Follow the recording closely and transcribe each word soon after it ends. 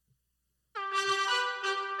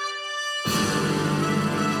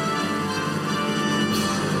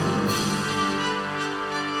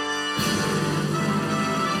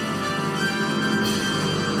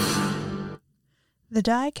The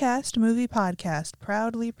Diecast Movie Podcast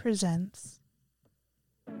proudly presents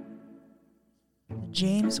the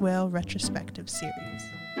James Whale Retrospective Series,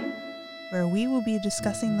 where we will be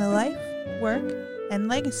discussing the life, work, and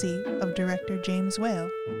legacy of director James Whale,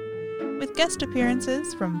 with guest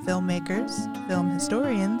appearances from filmmakers, film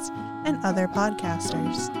historians, and other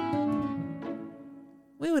podcasters.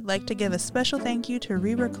 We would like to give a special thank you to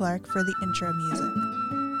Reba Clark for the intro music.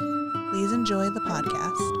 Please enjoy the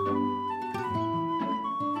podcast.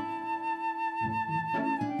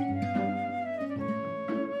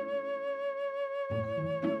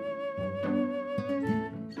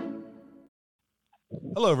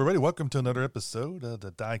 Hello, everybody. Welcome to another episode of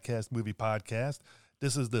the Diecast Movie Podcast.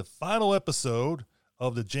 This is the final episode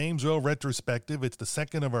of the James Whale Retrospective. It's the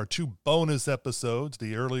second of our two bonus episodes,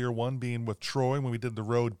 the earlier one being with Troy when we did The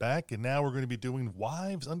Road Back, and now we're going to be doing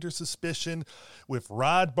Wives Under Suspicion with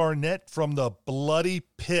Rod Barnett from the Bloody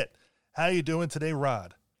Pit. How you doing today,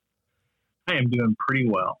 Rod? I am doing pretty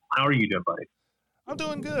well. How are you doing, buddy? I'm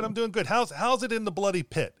doing good. How's it in the Bloody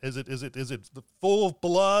Pit? Is it full of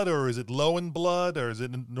blood, or is it low in blood, or is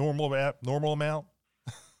it a normal amount?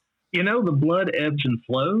 You know, the blood ebbs and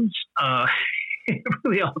flows. It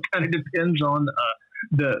really all kind of depends on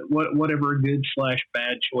whatever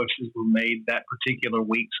good/bad choices were made that particular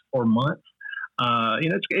week or month.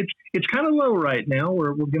 It's kind of low right now.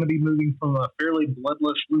 We're going to be moving from a fairly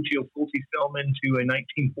bloodless Lucio Fulci film into a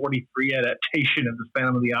 1943 adaptation of the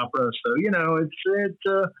Phantom of the Opera. So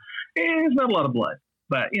it's not a lot of blood,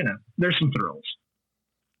 but there's some thrills.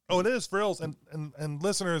 Oh, it is thrills, and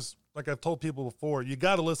listeners, like I've told people before, you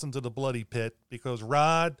got to listen to the Bloody Pit because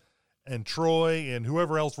Rod and Troy and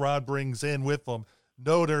whoever else Rod brings in with them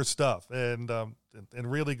know their stuff and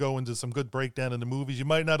really go into some good breakdown in the movies. You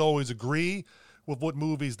might not always agree with what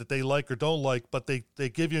movies that they like or don't like, but they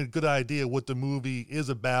give you a good idea what the movie is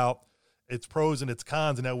about, its pros and its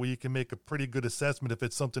cons, and that way you can make a pretty good assessment if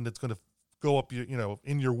it's something that's going to go up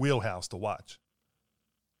in your wheelhouse to watch.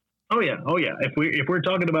 Oh yeah. If we're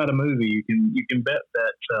talking about a movie, you can bet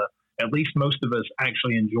that at least most of us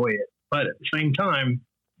actually enjoy it. But at the same time,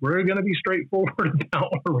 we're going to be straightforward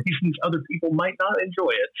about reasons other people might not enjoy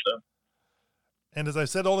it. So. And as I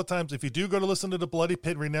said all the times, if you do go to listen to the Bloody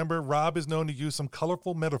Pit, remember Rob is known to use some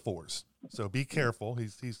colorful metaphors. So be careful.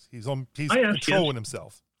 He's controlling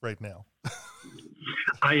himself right now.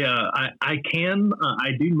 I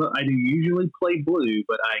do usually play blue,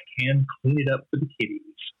 but I can clean it up for the kiddies.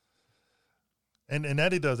 And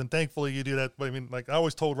that he does, and thankfully you do that. I mean, like I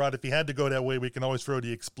always told Rod, if he had to go that way, we can always throw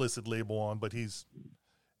the explicit label on. But he's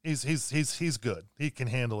good. He can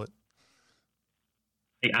handle it.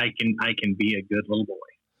 I can be a good little boy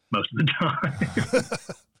most of the time.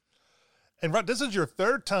 And Rod, this is your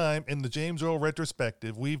third time in the James Whale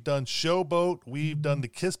Retrospective. We've done Showboat, we've done The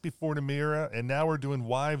Kiss Before the Mirror, and now we're doing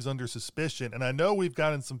Wives Under Suspicion. And I know we've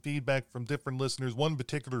gotten some feedback from different listeners, one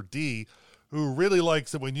particular D, who really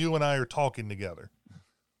likes it when you and I are talking together.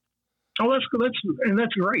 Oh, that's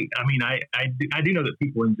great. I mean, I do know that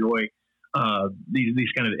people enjoy these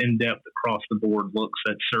kind of in-depth across the board looks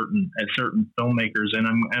at certain filmmakers, and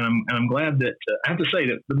I'm glad that I have to say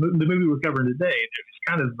that the movie we're covering today, it's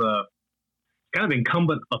kind of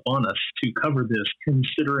incumbent upon us to cover this,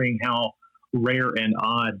 considering how rare and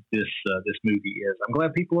odd this movie is. I'm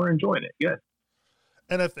glad people are enjoying it. Good.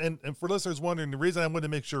 And for listeners wondering, the reason I wanted to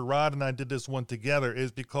make sure Rod and I did this one together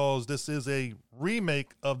is because this is a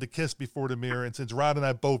remake of The Kiss Before the Mirror. And since Rod and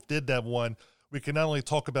I both did that one, we can not only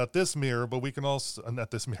talk about this mirror, but we can also,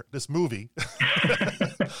 this movie.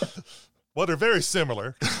 Well, they're very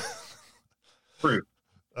similar. True.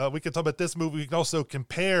 We can talk about this movie. We can also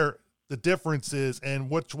compare the differences and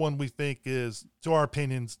which one we think is, to our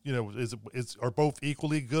opinions, are both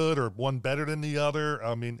equally good or one better than the other.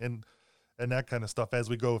 I mean, and that kind of stuff as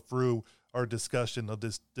we go through our discussion of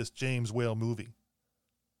this James Whale movie.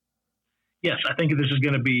 Yes, I think this is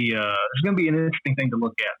going to be an interesting thing to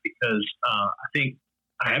look at because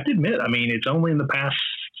I have to admit, I mean, it's only in the past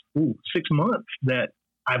 6 months that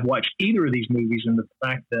I've watched either of these movies, and the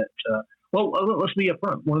fact that let's be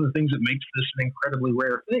upfront. One of the things that makes this an incredibly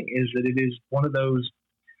rare thing is that it is one of those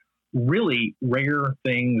really rare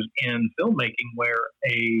things in filmmaking where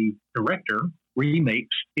a director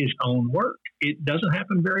remakes his own work. It doesn't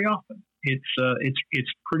happen very often. It's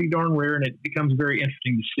pretty darn rare, and it becomes very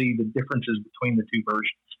interesting to see the differences between the two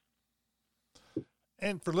versions.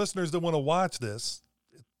 And for listeners that want to watch this,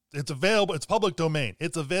 it's available. It's public domain.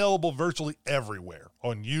 It's available virtually everywhere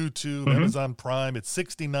on YouTube, Amazon Prime. It's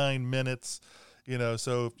 69 minutes.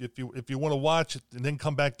 So if you want to watch it and then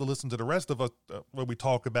come back to listen to the rest of us, what we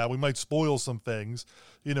talk about, we might spoil some things,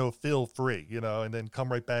 feel free, and then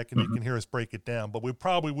come right back and you can hear us break it down. But we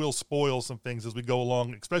probably will spoil some things as we go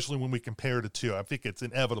along, especially when we compare the two. I think it's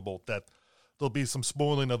inevitable that there'll be some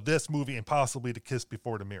spoiling of this movie and possibly The Kiss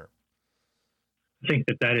Before the Mirror. I think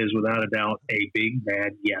that is without a doubt a big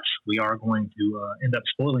bad yes. We are going to end up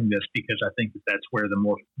spoiling this because I think that's where the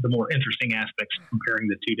more interesting aspects of comparing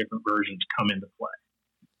the two different versions come into play.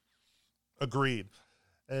 Agreed.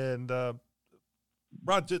 And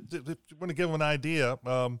Rod, if you want to give an idea,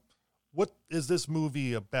 what is this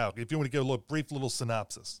movie about? If you want to give a brief little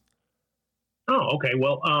synopsis. Oh, okay.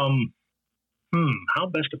 Well, how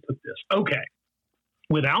best to put this? Okay.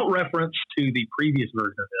 Without reference to the previous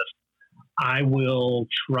version of this, I will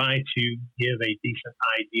try to give a decent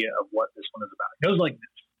idea of what this one is about. It goes like this.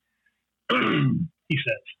 He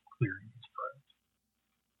says, clearing his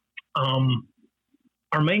throat.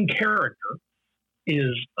 Our main character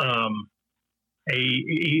is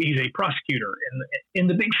he's a prosecutor in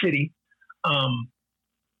the big city,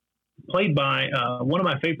 played by one of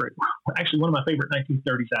my favorite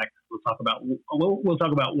 1930s actors. We'll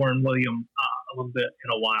talk about Warren Williams a little bit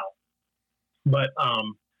in a while, but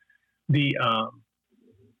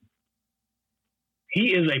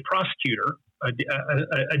he is a prosecutor,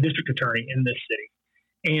 a district attorney in this city,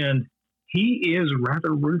 and he is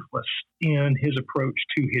rather ruthless in his approach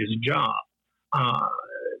to his job.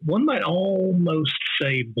 One might almost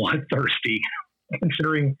say bloodthirsty,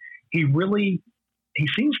 considering he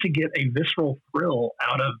seems to get a visceral thrill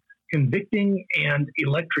out of convicting and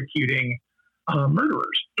electrocuting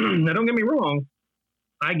murderers. Now, don't get me wrong,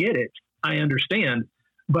 I get it, I understand,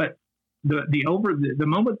 but the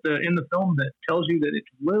moment in the film that tells you that it's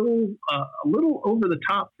a little over the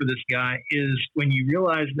top for this guy is when you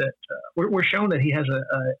realize that we're shown that he has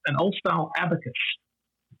an old style abacus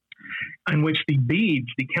in which the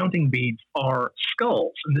counting beads are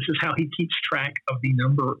skulls, and this is how he keeps track of the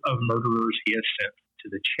number of murderers he has sent to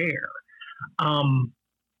the chair.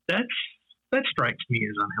 That strikes me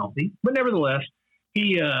as unhealthy, but nevertheless,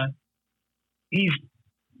 he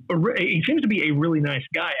seems to be a really nice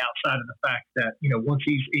guy outside of the fact that, once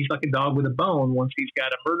he's like a dog with a bone once he's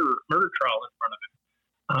got a murder trial in front of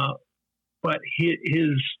him. But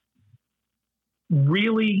his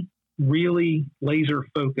really, really laser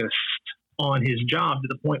focused on his job to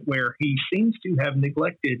the point where he seems to have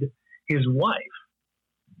neglected his wife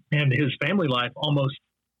and his family life almost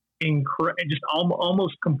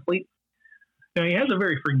completely. Now, he has a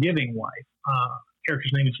very forgiving wife.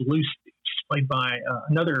 Character's name is Lucy, played by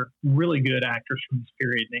another really good actress from this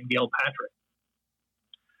period named Gail Patrick.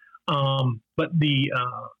 But the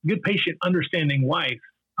good, patient, understanding wife,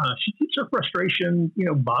 she keeps her frustration,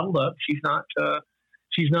 bottled up. She's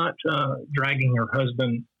not dragging her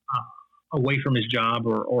husband away from his job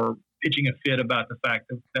or pitching a fit about the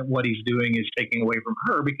fact that what he's doing is taking away from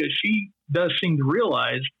her, because she does seem to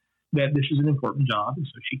realize that this is an important job, and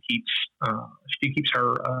so she keeps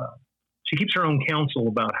her own counsel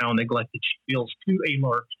about how neglected she feels to a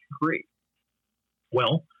large degree.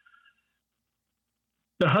 Well,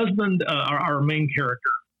 the husband, our main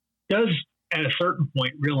character, does at a certain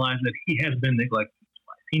point realize that he has been neglecting his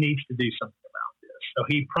wife. He needs to do something about this. So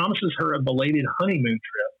he promises her a belated honeymoon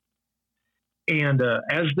trip. And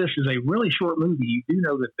as this is a really short movie, you do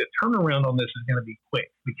know that the turnaround on this is going to be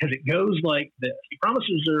quick, because it goes like this. He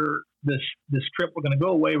promises her this trip. We're going to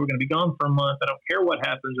go away. We're going to be gone for a month. I don't care what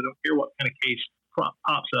happens. I don't care what kind of case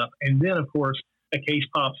pops up. And then, of course, a case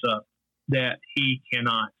pops up that he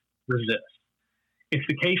cannot resist. It's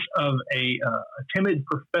the case of a timid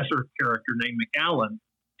professor character named McAllen,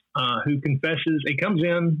 who confesses. He comes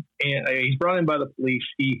in and he's brought in by the police.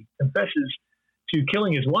 He confesses to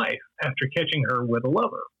killing his wife after catching her with a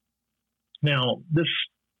lover. Now, this,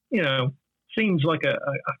 seems like a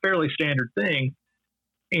fairly standard thing,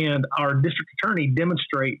 and our district attorney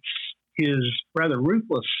demonstrates his rather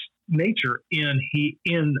ruthless nature in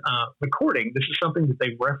recording. This is something that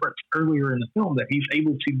they referenced earlier in the film, that he's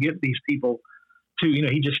able to get these people to,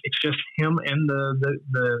 it's just him and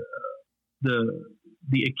the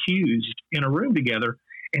accused in a room together.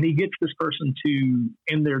 And he gets this person to,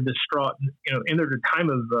 in their distraught, in their time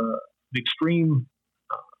of extreme,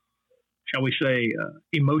 shall we say,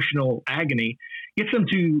 emotional agony, gets them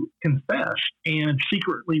to confess and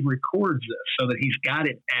secretly records this so that he's got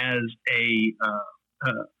it as a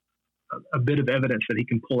bit of evidence that he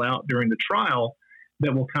can pull out during the trial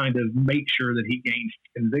that will kind of make sure that he gains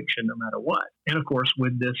conviction no matter what. And of course,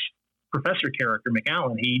 with this professor character,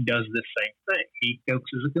 McAllen, he does this same thing. He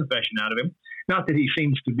coaxes a confession out of him. Not that he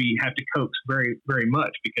seems to have to coax very, very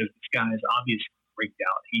much, because this guy is obviously freaked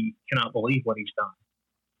out. He cannot believe what he's done.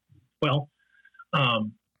 Well,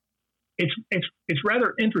 it's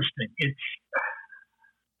rather interesting.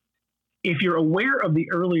 If you're aware of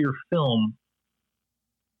the earlier film,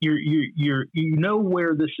 you know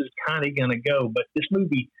where this is kind of going to go. But this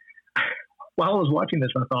movie, while I was watching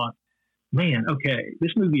this, I thought, man, okay,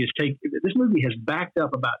 this movie has backed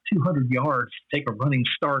up about 200 yards to take a running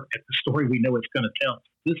start at the story we know it's going to tell.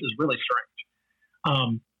 This is really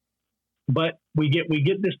strange. But we get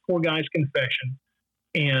this poor guy's confession,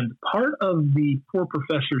 and part of the poor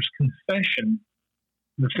professor's confession,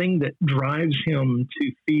 the thing that drives him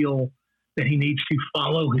to feel that he needs to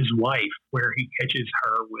follow his wife where he catches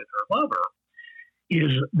her with her lover,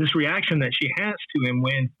 is this reaction that she has to him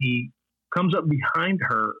when he comes up behind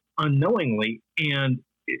her unknowingly and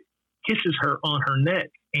kisses her on her neck,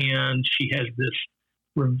 and she has this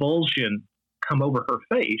revulsion come over her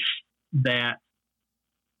face that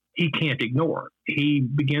he can't ignore. He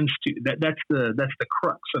begins to that's the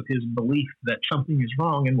crux of his belief that something is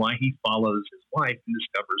wrong, and why he follows his wife and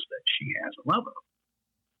discovers that she has a lover.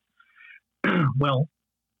 Well,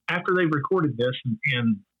 after they've recorded this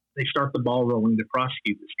and they start the ball rolling to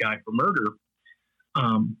prosecute this guy for murder,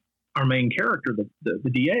 our main character, the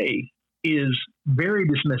DA, is very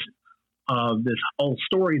dismissive of this whole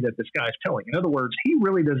story that this guy's telling. In other words, he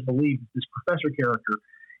really does believe that this professor character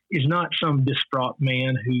is not some distraught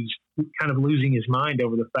man who's kind of losing his mind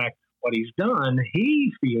over the fact of what he's done.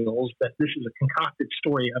 He feels that this is a concocted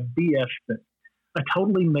story of BS, that a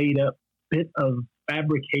totally made up bit of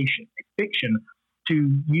fabrication, fiction, to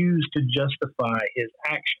use to justify his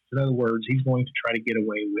actions. In other words, he's going to try to get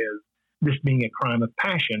away with this being a crime of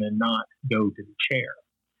passion and not go to the chair.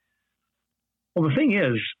 Well, the thing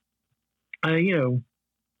is, I know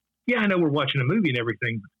we're watching a movie and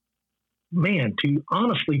everything, but man, to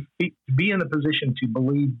honestly be in the position to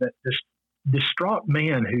believe that this distraught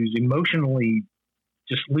man who's emotionally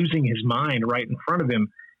just losing his mind right in front of him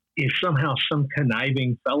is somehow some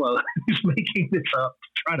conniving fellow who's making this up to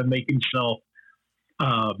try to make himself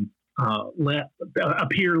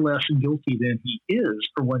appear less guilty than he is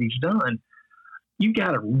for what he's done. You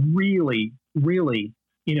got to really, really,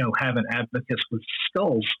 have an abacus with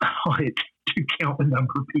skulls on it to count the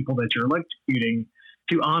number of people that you're electrocuting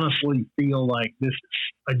to honestly feel like this is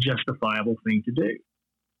a justifiable thing to do.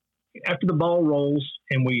 After the ball rolls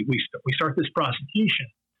and we start this prosecution,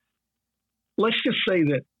 let's just say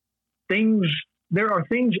that there are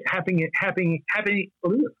things happening. I can't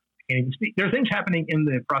even speak. There are things happening in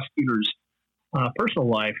the prosecutor's personal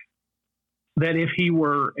life that, if he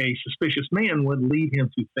were a suspicious man, would lead him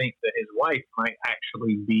to think that his wife might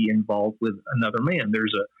actually be involved with another man.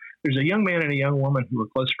 There's a young man and a young woman who are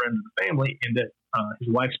close friends of the family, and that his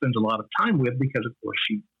wife spends a lot of time with, because of course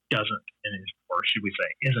she doesn't, or should we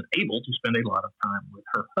say, isn't able to spend a lot of time with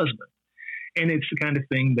her husband. And it's the kind of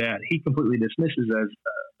thing that he completely dismisses as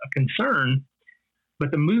a concern.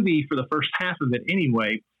 But the movie, for the first half of it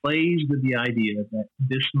anyway, plays with the idea that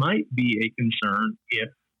this might be a concern if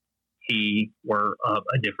he were of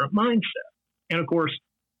a different mindset. And of course,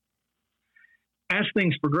 as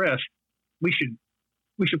things progress, we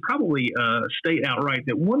should probably state outright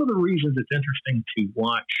that one of the reasons it's interesting to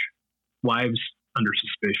watch Wives Under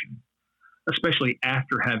Suspicion, especially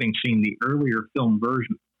after having seen the earlier film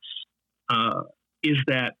versions, is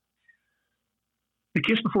that The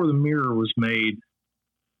Kiss Before the Mirror was made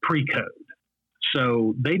pre-code,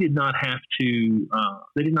 so they did not have to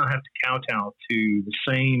kowtow to the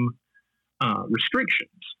same restrictions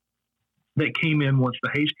that came in once the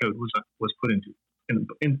Hays Code was put into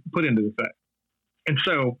effect. And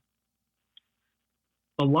so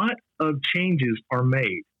a lot of changes are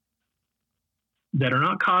made that are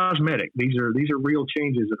not cosmetic. These are real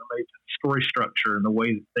changes that are made to the story structure and the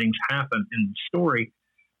way that things happen in the story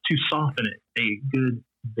to soften it a good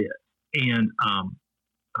bit. And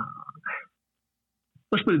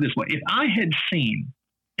let's put it this way: if I had seen,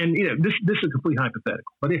 and this is a complete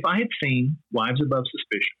hypothetical, but if I had seen Wives Above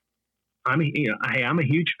Suspicion, I'm a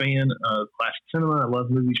huge fan of classic cinema. I love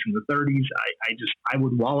movies from the 30s. I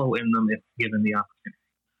would wallow in them if given the opportunity.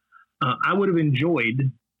 I would have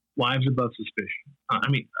enjoyed Wives Above Suspicion. Wives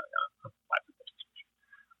Above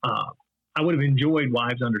Suspicion. I would have enjoyed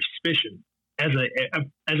Wives Under Suspicion as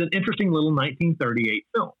an interesting little 1938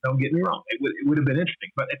 film. Don't get me wrong; it would have been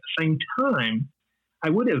interesting. But at the same time, I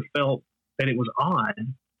would have felt that it was odd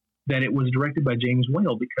that it was directed by James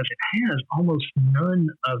Whale, because it has almost none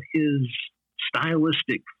of his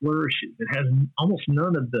stylistic flourishes. It has almost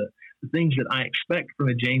none of the things that I expect from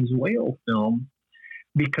a James Whale film,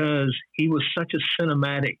 because he was such a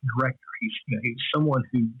cinematic director. He's someone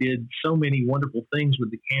who did so many wonderful things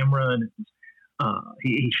with the camera, and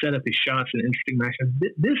he set up his shots in interesting matches.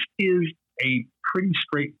 This is a pretty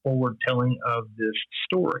straightforward telling of this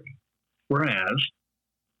story, whereas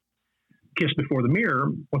Kiss Before the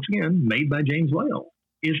Mirror, once again, made by James Whale,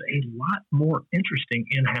 is a lot more interesting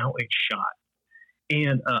in how it's shot.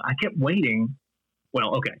 And I kept waiting.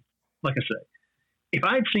 Well, okay, like I said, if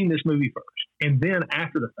I had seen this movie first and then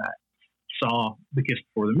after the fact saw The Kiss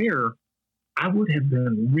Before the Mirror, I would have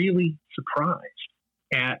been really surprised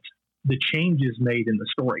at the changes made in the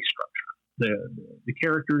story structure. The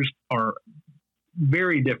characters are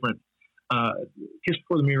very different. Kiss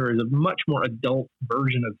Before the Mirror is a much more adult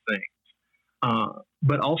version of things,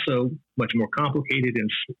 but also much more complicated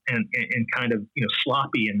and kind of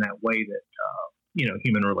sloppy in that way that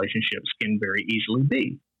human relationships can very easily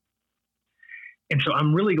be. And so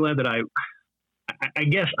I'm really glad that I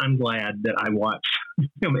guess I'm glad that I watched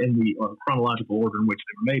them in the chronological order in which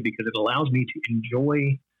they were made, because it allows me to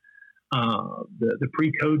enjoy the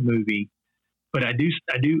pre-code movie. But I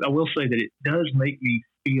will say that it does make me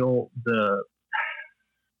feel the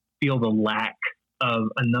lack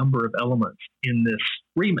of a number of elements in this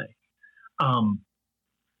remake.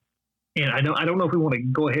 And I don't know if we want to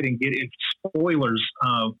go ahead and get into spoilers.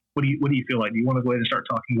 What do you feel like? Do you want to go ahead and start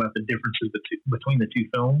talking about the differences between the two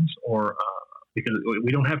films, or because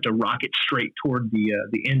we don't have to rocket straight toward the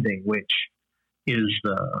ending, which is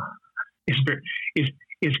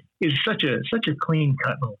such a clean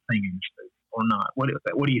cut little thing in this movie, or not? What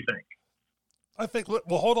do you think? I think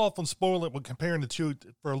we'll hold off on spoiling it. We're comparing the two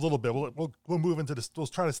for a little bit. We'll move into this. We'll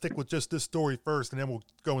try to stick with just this story first, and then we'll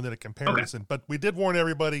go into the comparison. Okay. But we did warn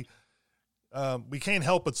everybody. We can't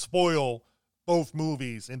help but spoil both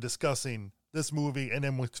movies in discussing this movie, and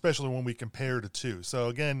then especially when we compare the two. So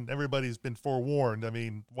again, everybody's been forewarned. I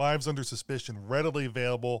mean, Wives Under Suspicion, readily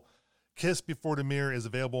available. Kiss Before the Mirror is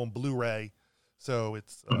available on Blu-ray. So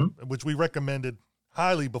it's, which we recommended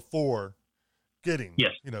highly before getting.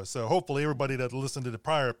 Yes. So hopefully everybody that listened to the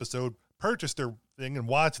prior episode purchased their thing and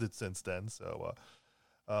watched it since then. So,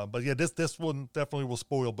 but yeah, this one definitely will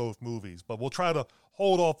spoil both movies, but we'll try to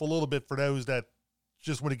hold off a little bit for those that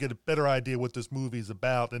just want to get a better idea what this movie is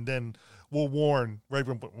about. And then we'll warn right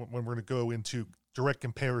when we're going to go into direct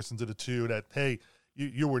comparisons of the two that, hey,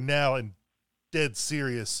 you were now in dead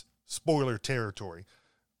serious spoiler territory.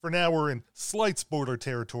 For now, we're in slight spoiler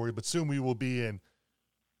territory, but soon we will be in,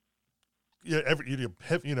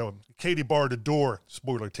 Katie barred the door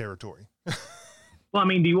spoiler territory. Well, I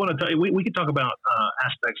mean, do you want to? We could talk about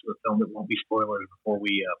aspects of the film that won't be spoilers before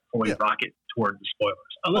we rocket toward the spoilers.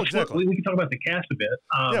 Exactly. We can talk about the cast a bit.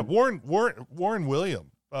 Warren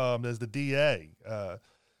William as the DA. I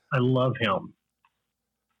love him.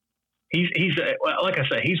 He's like I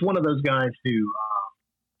say, he's one of those guys who,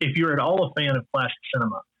 if you're at all a fan of classic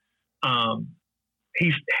cinema,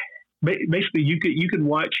 he's basically you could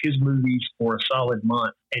watch his movies for a solid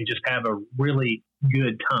month and just have a really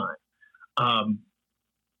good time.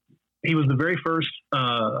 He was the very first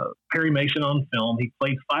Perry Mason on film. He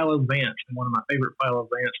played Philo Vance in one of my favorite Philo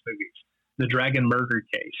Vance movies, The Dragon Murder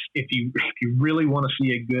Case. If you really want to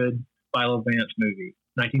see a good Philo Vance movie,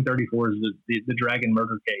 1934 is the Dragon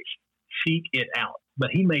Murder Case. Seek it out. But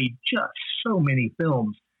he made just so many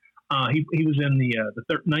films. He was in the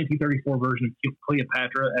 1934 version of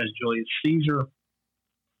Cleopatra as Julius Caesar.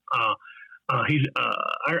 I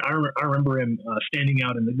remember him standing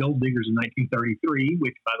out in The Gold Diggers in 1933,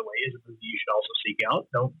 which, by the way, is a movie you should also seek out.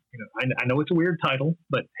 I know it's a weird title,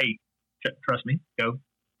 but hey, trust me, go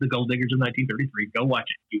The Gold Diggers of 1933. Go watch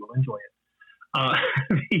it; you will enjoy it.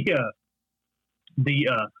 The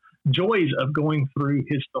joys of going through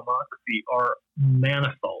his filmography are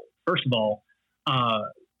manifold. First of all,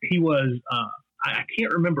 he was I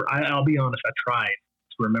can't remember. I'll be honest. I tried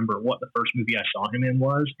to remember what the first movie I saw him in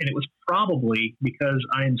was, and it was probably because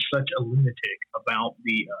I am such a lunatic about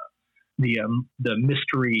the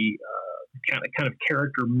mystery kind of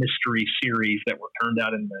character mystery series that were turned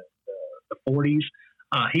out in the 40s.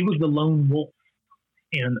 He was the Lone Wolf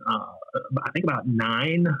in I think about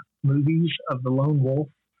 9 movies of the Lone Wolf.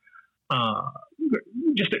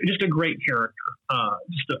 Just a great character.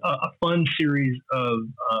 Just a fun series of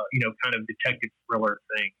kind of detective thriller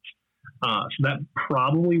things. So that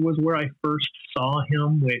probably was where I first saw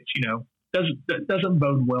him, which doesn't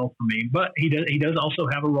bode well for me. But he does also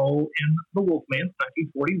have a role in The Wolfman,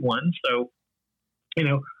 1941. So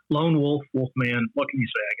Lone Wolf, Wolfman. What can you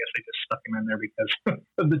say? I guess they just stuck him in there because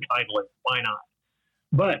of the title. Why not?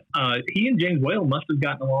 But he and James Whale must have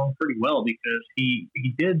gotten along pretty well, because he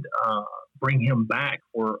did bring him back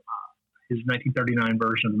for his 1939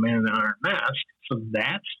 version of The Man in the Iron Mask, so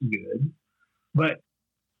that's good. But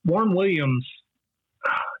Warren Williams,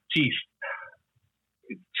 geez,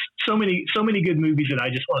 so many good movies that I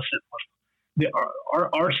just want to sit with.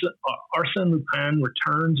 Arsène Lupin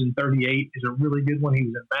Returns in 38 is a really good one. He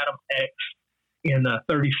was in Madam X in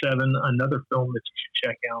 37, another film that you should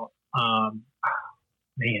check out.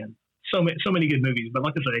 Man, so many good movies. But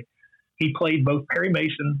like I say, he played both Perry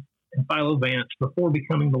Mason and Philo Vance before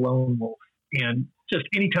becoming the Lone Wolf. And just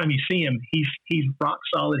anytime you see him, he's rock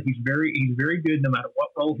solid. He's very good no matter what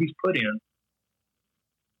role he's put in.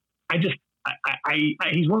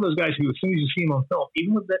 He's one of those guys who, as soon as you see him on film,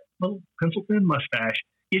 even with that little pencil thin mustache,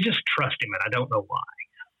 you just trust him, and I don't know why.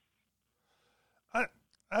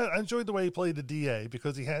 I enjoyed the way he played the DA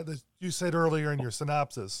because he had this, you said earlier in your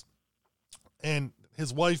synopsis, and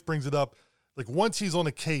his wife brings it up, like once he's on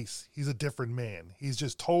a case, he's a different man. He's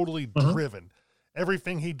just totally driven.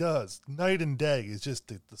 Everything he does, night and day, is just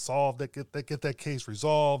to solve that, get that case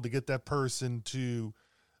resolved, to get that person to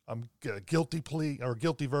get a guilty plea or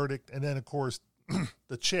guilty verdict, and then of course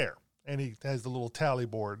the chair, and he has the little tally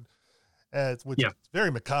board, which is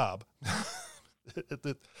very macabre.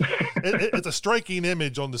 It's a striking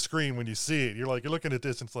image on the screen when you see it. You're looking at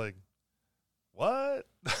this, and it's like, what?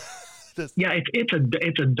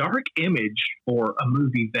 It's a dark image for a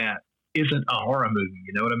movie that isn't a horror movie.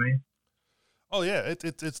 You know what I mean? Oh yeah,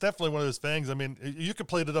 it's definitely one of those things. I mean, you could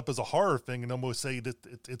play it up as a horror thing and almost say that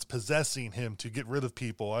it's possessing him to get rid of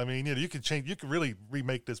people. I mean, you could really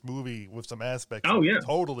remake this movie with some aspects. Oh yeah,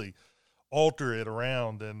 totally alter it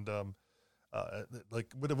around and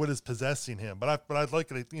like what is possessing him. But I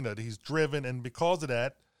like it. That he's driven, and because of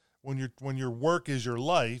that, when your work is your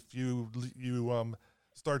life, you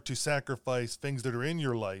start to sacrifice things that are in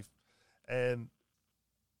your life, and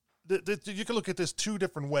you can look at this two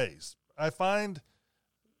different ways. I find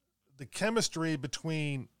the chemistry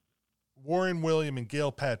between Warren Williams and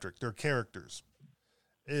Gail Patrick, their characters,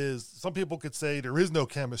 is, some people could say there is no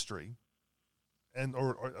chemistry,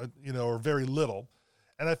 or very little,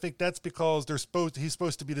 and I think that's because he's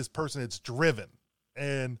supposed to be this person that's driven,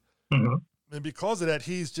 and because of that,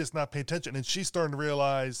 he's just not paying attention, and she's starting to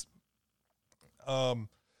realize, or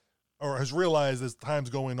has realized as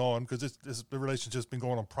time's going on, because the relationship's been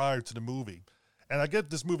going on prior to the movie. And I give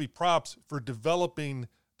this movie props for developing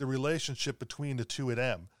the relationship between the two of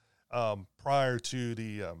them prior to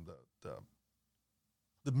the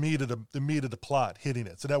meat of the plot hitting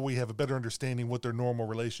it, so that way you have a better understanding what their normal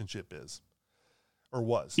relationship is or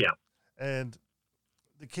was. Yeah. And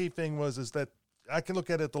the key thing is that I can look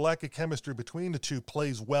at it, the lack of chemistry between the two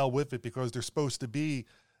plays well with it, because they're supposed to be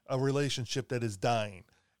a relationship that is dying.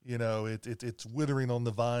 It's withering on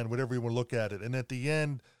the vine, whatever you want to look at it. And at the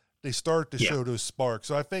end, they start to show those sparks.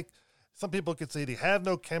 So I think some people could say they have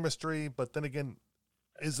no chemistry, but then again,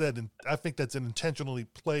 I think that's intentionally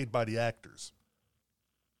played by the actors.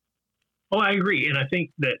 Oh, I agree, and I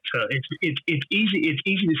think that it's easy to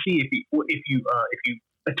see if you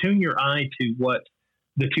attune your eye to what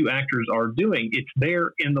the two actors are doing. It's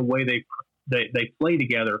there in the way they play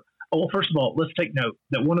together. Oh, well, first of all, let's take note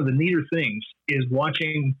that one of the neater things is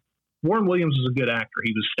watching. Warren Williams was a good actor.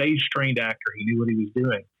 He was a stage-trained actor. He knew what he was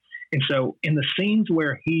doing. And so in the scenes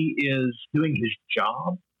where he is doing his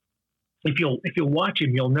job, if you'll watch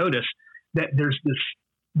him, you'll notice that there's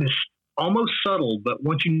this almost subtle, but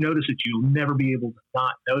once you notice it, you'll never be able to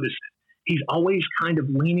not notice it. He's always kind of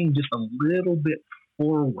leaning just a little bit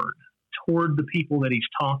forward toward the people that he's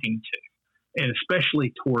talking to, and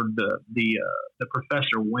especially toward the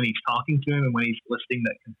professor when he's talking to him and when he's listing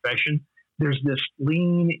that confession. There's this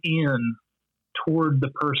lean in toward the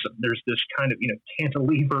person. There's this kind of,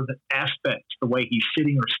 cantilever aspect to the way he's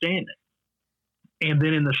sitting or standing. And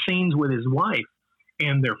then in the scenes with his wife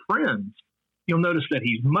and their friends, you'll notice that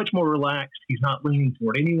he's much more relaxed. He's not leaning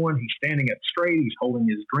toward anyone. He's standing up straight. He's holding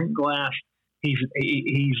his drink glass. He's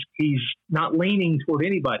not leaning toward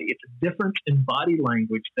anybody. It's a difference in body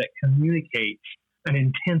language that communicates an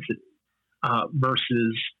intensity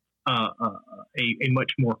versus a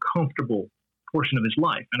much more comfortable portion of his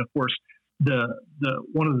life. And of course, the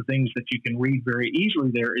one of the things that you can read very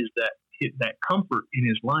easily there is that comfort in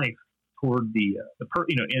his life toward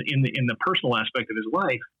in the personal aspect of his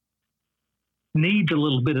life needs a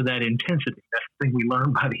little bit of that intensity. That's the thing we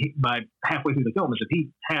learn by halfway through the film, is if he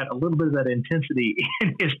had a little bit of that intensity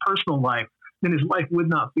in his personal life, then his life would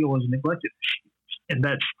not feel as neglected. And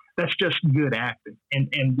that's just good acting. And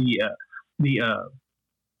the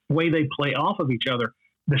way they play off of each other.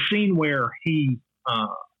 The scene where he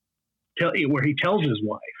tells his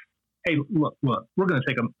wife hey, look, we're going to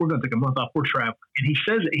take a month off. We're traveling. And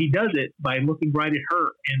he does it by looking right at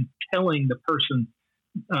her and telling the person,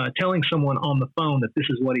 telling someone on the phone that this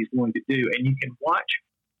is what he's going to do. And you can watch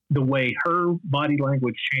the way her body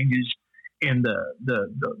language changes and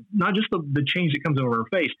the not just the change that comes over her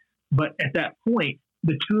face, but at that point,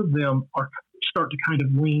 the two of them start to kind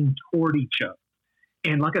of lean toward each other.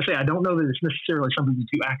 And like I say, I don't know that it's necessarily something the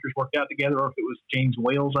two actors worked out together, or if it was James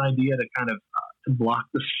Whale's idea to kind of to block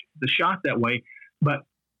the shot that way. But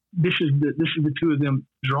this is the two of them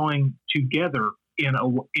drawing together in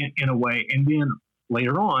a way. And then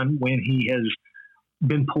later on, when he has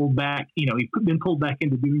been pulled back, he's been pulled back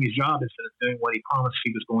into doing his job instead of doing what he promised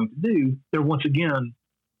he was going to do. They're once again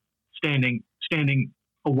standing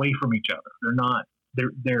away from each other. They're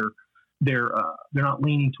not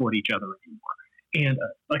leaning toward each other anymore. And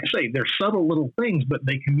like I say, they're subtle little things, but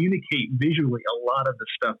they communicate visually a lot of the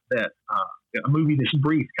stuff that a movie this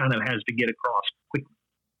brief kind of has to get across quickly.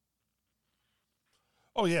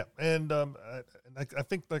 Oh yeah, and I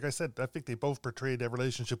think, like I said, I think they both portrayed that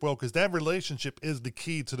relationship well, because that relationship is the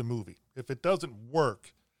key to the movie. If it doesn't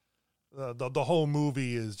work, the whole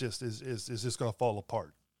movie is just going to fall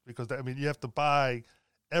apart, because you have to buy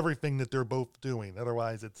everything that they're both doing.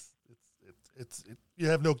 Otherwise,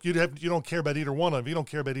 you don't care about either one of them. You don't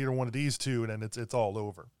care about either one of these two, and then it's all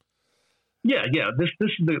over. Yeah. This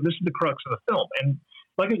is the crux of the film, and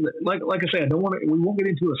like I say, we won't get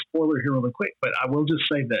into a spoiler here really quick, but I will just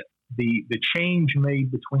say that the change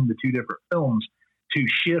made between the two different films to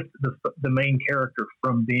shift the main character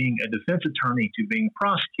from being a defense attorney to being a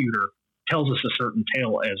prosecutor tells us a certain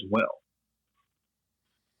tale as well.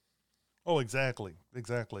 Oh, exactly.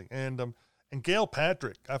 And Gail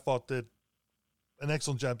Patrick, I thought did an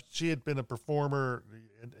excellent job. She had been a performer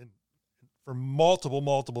for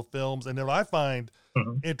multiple films. And then I find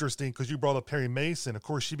interesting, because you brought up Perry Mason. Of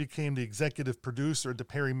course, she became the executive producer of the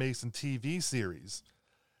Perry Mason TV series.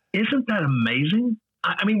 Isn't that amazing?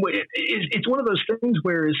 I mean, it's one of those things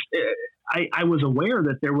where I was aware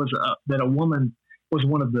that there was that a woman was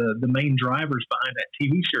one of the main drivers behind that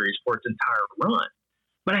TV series for its entire run.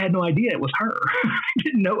 But I had no idea it was her. I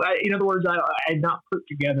didn't know. In other words, I had not put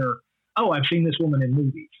together, I've seen this woman in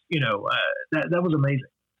movies. That was amazing.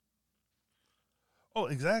 Oh,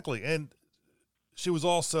 exactly. And she was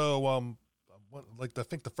also, I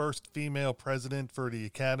think the first female president for the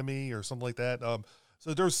Academy or something like that.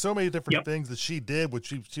 So there's so many different things that she did,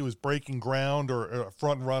 which she was breaking ground or a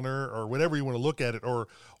front runner or whatever you want to look at it, or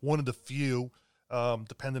one of the few,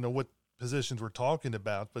 depending on what positions we're talking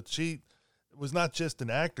about. But she was not just an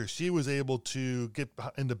actor. She was able to get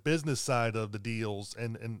in the business side of the deals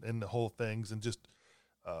and the whole things, and just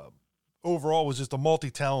overall was just a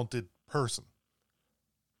multi-talented person.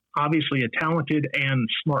 Obviously a talented and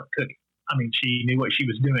smart cookie. I mean, she knew what she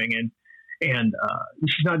was doing, and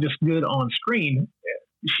she's not just good on screen.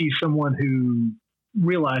 She's someone who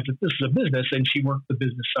realized that this is a business, and she worked the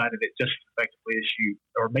business side of it just as effectively as she,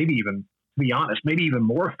 or maybe even, to be honest, maybe even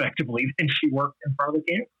more effectively than she worked in front of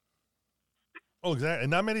the camera. Oh, exactly.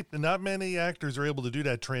 And not many actors are able to do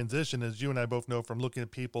that transition, as you and I both know from looking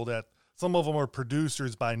at people that some of them are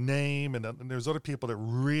producers by name, and there's other people that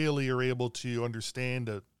really are able to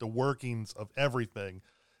understand the workings of everything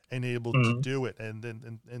and able to do it.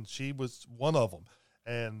 And she was one of them.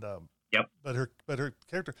 And but her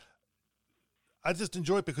character, I just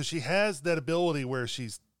enjoy it because she has that ability where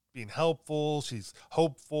she's being helpful, she's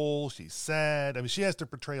hopeful, she's sad. I mean, she has to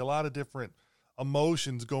portray a lot of different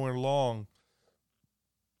emotions going along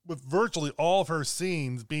with virtually all of her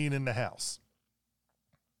scenes being in the house.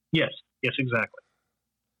 Yes, exactly.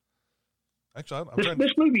 Actually,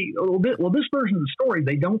 this movie, this version of the story,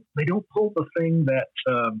 they don't pull the thing that,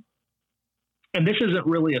 and this isn't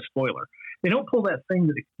really a spoiler. They don't pull that thing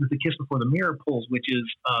that the Kiss Before the Mirror pulls, which is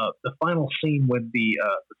the final scene when the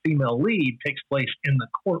female lead takes place in the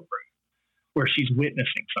courtroom where she's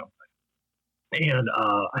witnessing something, and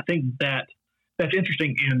I think that's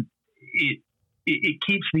interesting, and it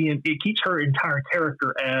keeps her entire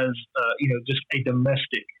character as just a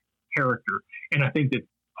domestic character, and I think that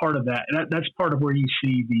part of that's part of where you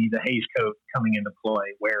see the Hays Code coming into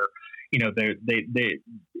play, where they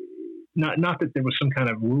not that there was some kind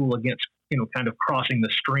of rule against kind of crossing the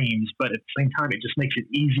streams, but at the same time it just makes it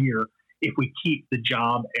easier if we keep the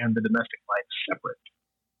job and the domestic life separate.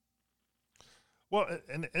 Well,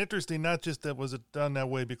 and interesting, not just that was it done that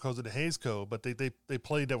way because of the Hays Code, but they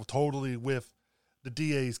played that totally with the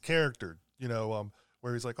DA's character,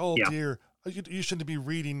 where he's like, dear, you shouldn't be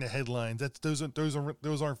reading the headlines. Those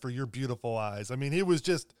aren't for your beautiful eyes. I mean, it was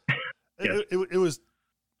just, it was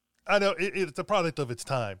I know it's a product of its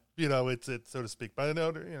time, it's so to speak. But I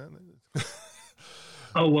know,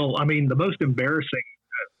 Oh well, I mean, the most embarrassing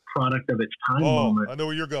product of its time moment. I know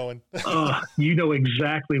where you're going. You know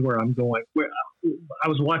exactly where I'm going. I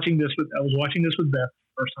was watching this with Beth the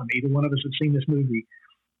first time either one of us had seen this movie,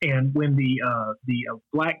 and when the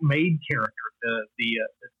black maid character, the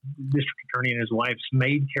district attorney and his wife's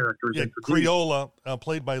maid character is introduced. Creola,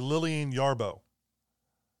 played by Lillian Yarbo.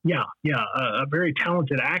 Yeah, a very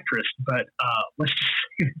talented actress, but let's just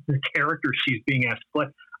say the character she's being asked to play.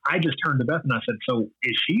 I just turned to Beth and I said, so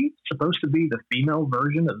is she supposed to be the female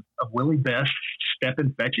version of Willie Best's Step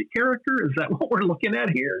and Fetch It character? Is that what we're looking at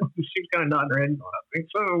here? She's kind of nodding her head going, I think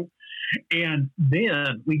so. And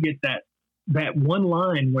then we get that one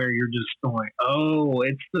line where you're just going, oh,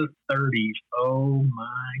 it's the 30s. Oh,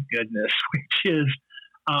 my goodness, which is,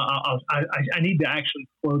 I need to actually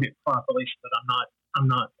quote it properly so that I'm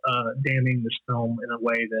not damning this film in a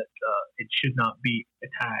way that it should not be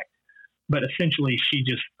attacked. But essentially, she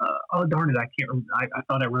just, oh, darn it, I can't remember. I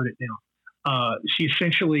thought I wrote it down. She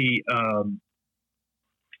essentially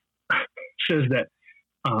says that,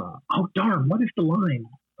 oh, darn, what is the line?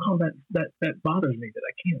 Oh, that bothers me that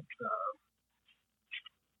I can't.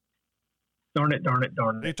 Darn it. Are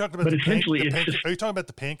you talking about are you talking about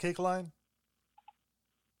the pancake line?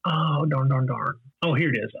 Oh, darn. Oh,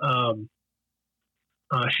 here it is.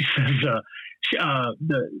 She says,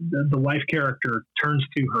 the wife character turns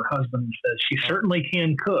to her husband and says, she certainly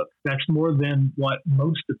can cook. That's more than what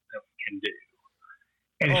most of them can do.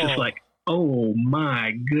 And it's just like, oh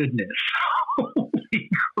my goodness. Holy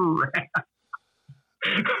crap.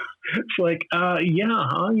 It's like,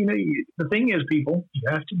 the thing is, people, you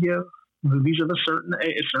have to give movies of a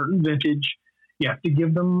certain vintage. You have to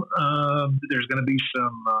give them, there's going to be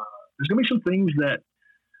some things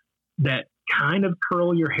that kind of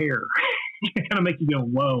curl your hair. Kind of make you go,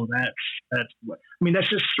 whoa, that's what, I mean, that's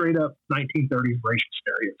just straight up 1930s racial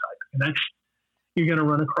stereotype. And you're going to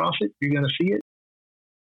run across it. You're going to see it.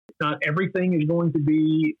 Not everything is going to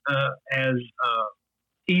be as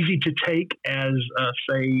easy to take as,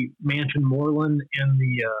 say, Manson Moreland in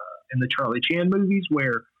the Charlie Chan movies,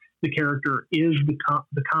 where the character is the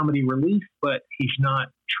comedy relief, but he's not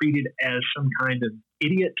treated as some kind of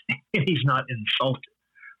idiot, and he's not insulted.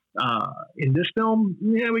 In this film,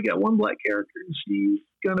 we got one black character, and she's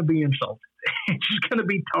going to be insulted. She's going to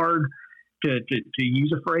be tarred, to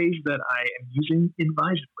use a phrase that I am using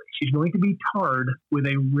advisedly. She's going to be tarred with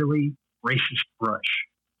a really racist brush.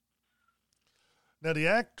 Now, the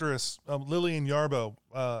actress, Lillian Yarbo,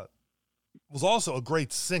 was also a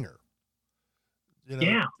great singer.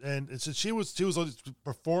 Yeah. And she was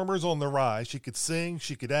performers on the rise. She could sing,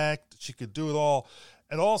 she could act, she could do it all.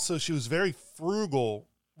 And also she was very frugal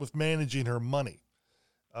with managing her money,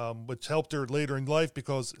 which helped her later in life,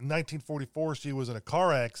 because in 1944 she was in a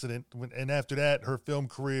car accident, and after that her film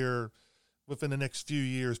career within the next few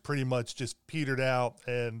years pretty much just petered out,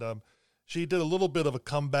 and she did a little bit of a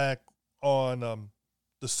comeback on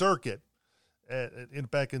the circuit,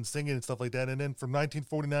 back in singing and stuff like that, and then from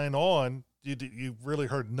 1949 on you really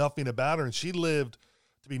heard nothing about her, and she lived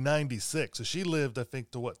to be 96. So she lived, I think,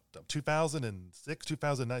 to 2006,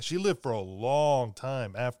 2009. She lived for a long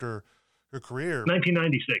time after her career.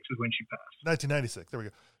 1996 is when she passed. 1996. There we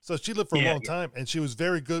go. So she lived for a long time, and she was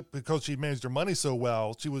very good because she managed her money so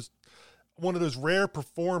well. She was one of those rare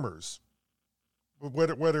performers,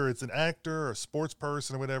 whether it's an actor or a sports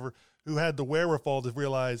person or whatever, who had the wherewithal to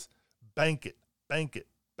realize, bank it, and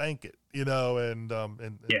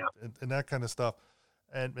that kind of stuff.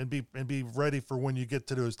 And be ready for when you get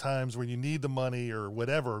to those times when you need the money or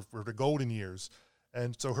whatever, for the golden years.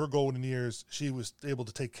 And so her golden years, she was able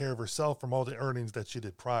to take care of herself from all the earnings that she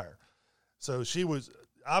did prior. So she was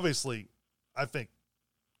obviously, I think,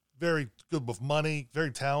 very good with money,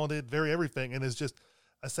 very talented, very everything. And it's just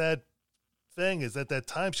a sad thing is at that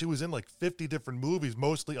time she was in like 50 different movies,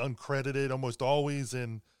 mostly uncredited, almost always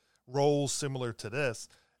in roles similar to this.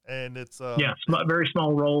 And it's very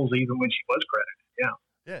small roles even when she was credited.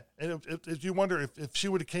 Yeah, and if you wonder if she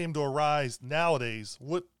would have came to Arise nowadays,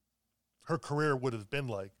 what her career would have been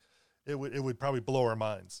like, it would probably blow our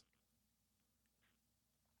minds.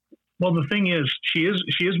 Well, the thing is, she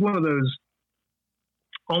is one of those.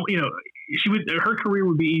 Her career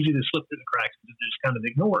would be easy to slip through the cracks and just kind of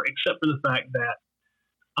ignore, except for the fact that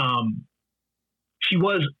she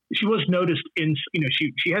was noticed in,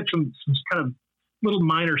 she had some kind of little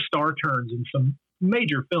minor star turns in some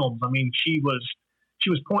major films. I mean, she was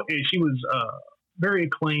very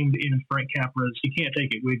acclaimed in Frank Capra's "You Can't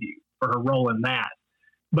Take It With You" for her role in that.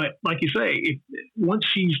 But like you say, once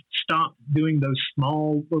she stopped doing those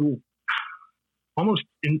small little almost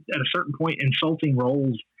at a certain point insulting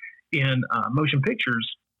roles in motion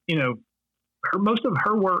pictures, most of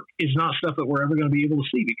her work is not stuff that we're ever going to be able to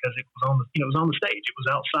see because it was on it was on the stage. It was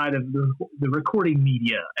outside of the recording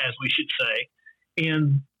media, as we should say,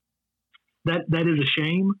 and that is a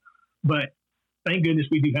shame. But thank goodness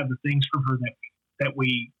we do have the things from her that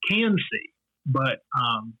we can see. But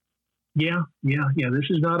yeah. This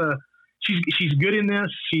is not a. She's good in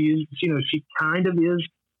this. She kind of is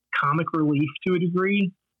comic relief to a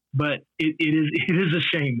degree, but it is a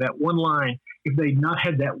shame that one line. If they'd not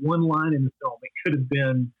had that one line in the film, it could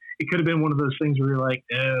have been one of those things where you're like,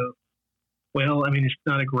 oh, well, I mean, it's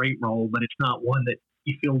not a great role, but it's not one that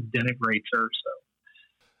you feel denigrates her. So.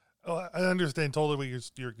 Oh, I understand totally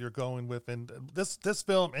what you're going with, and this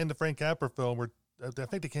film and the Frank Capra film were, I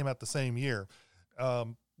think they came out the same year.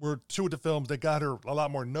 Were two of the films that got her a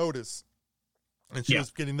lot more notice, and she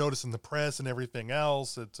was getting noticed in the press and everything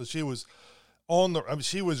else. And so she was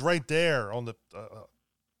she was right there on the,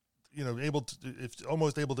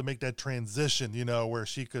 almost able to make that transition, where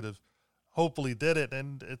she could have hopefully did it.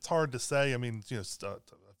 And it's hard to say. I mean, a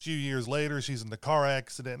few years later, she's in the car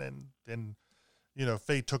accident and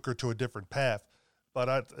fate took her to a different path.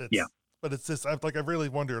 But but it's just, I really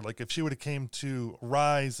wonder, like, if she would have came to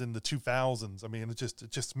Rise in the 2000s, I mean, it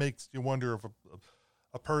just makes you wonder if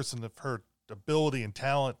a person of her ability and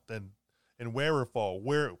talent and wherewithal,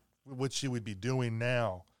 what she would be doing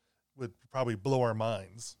now would probably blow our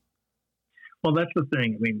minds. Well, that's the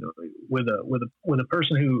thing. I mean, with a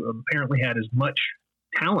person who apparently had as much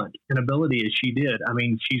talent and ability as she did, I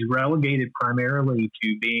mean, she's relegated primarily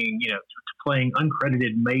to being, to playing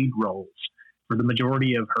uncredited maid roles for the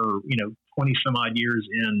majority of her, 20 some odd years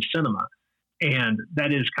in cinema. And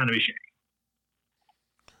that is kind of a shame.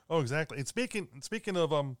 Oh, exactly. And speaking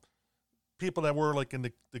of people that were like in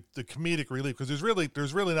the comedic relief, because there's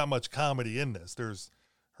really not much comedy in this. There's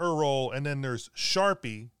her role, and then there's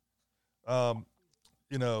Sharpie,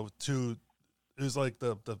 who's like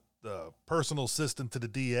the personal assistant to the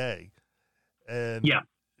DA. And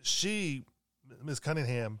she, Ms.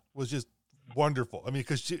 Cunningham, was just wonderful. I mean,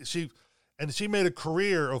 because she made a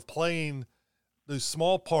career of playing those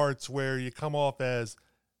small parts where you come off as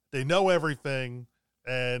they know everything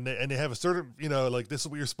and they have a certain, like, this is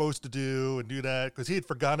what you're supposed to do and do that. Because he had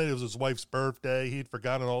forgotten it was his wife's birthday. He had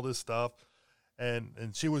forgotten all this stuff. And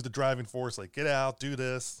she was the driving force, like, get out, do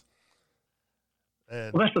this.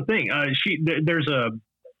 And well, that's the thing. There's a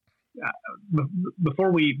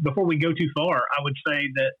before we go too far, I would say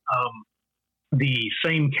that the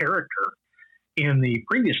same character in the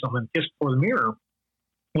previous film, in Kiss Before the Mirror,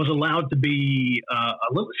 was allowed to be a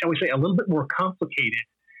little bit more complicated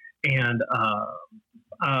and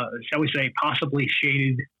shall we say possibly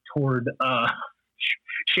shaded toward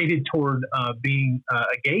being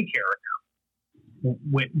a gay character,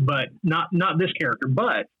 but not this character.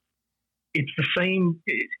 But it's the same.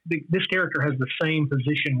 This character has the same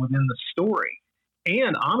position within the story,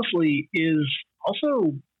 and honestly is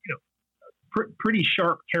also pretty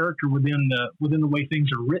sharp character within the way things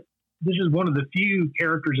are written. This is one of the few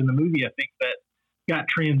characters in the movie, I think, that got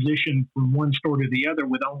transitioned from one story to the other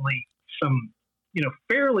with only some,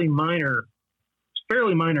 fairly minor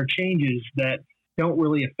changes that don't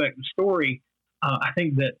really affect the story. I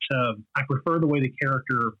think that I prefer the way the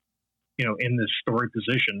character, in this story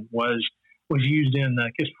position was used in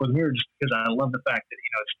Kiss Before the Mirror, just because I love the fact that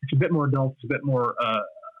it's a bit more adult, it's a bit more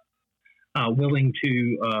willing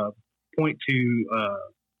to point to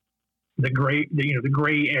the gray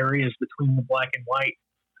areas between the black and white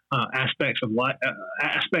aspects of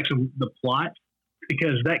the plot,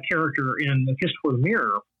 because that character in The Kiss Before the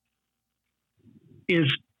Mirror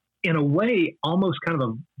is in a way almost kind of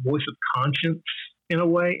a voice of conscience in a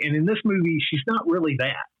way, and in this movie she's not really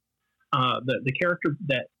that. The character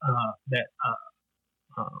that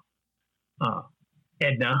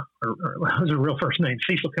Edna, or what was her real first name,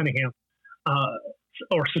 Cecil Cunningham,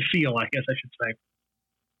 or Cecile, I guess I should say.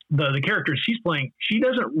 The character she's playing, she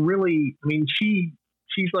doesn't really. I mean, she's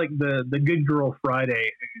like the good girl Friday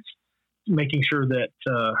who's making sure that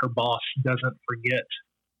her boss doesn't forget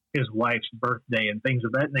his wife's birthday and things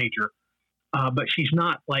of that nature. But she's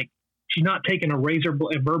not taking a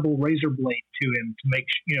verbal razor blade to him to make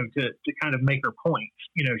to kind of make her points.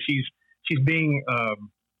 She's being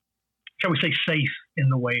shall we say safe in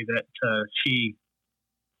the way that she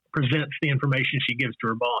presents the information she gives to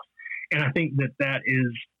her boss. And I think that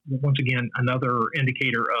is, once again, another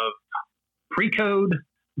indicator of pre-code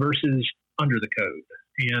versus under the code.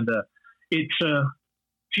 And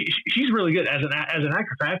she's really good as an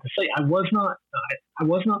actress. I have to say, I was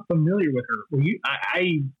not familiar with her.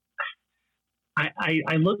 I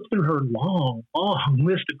I looked through her long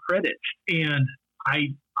list of credits, and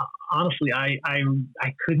I honestly I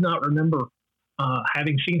could not remember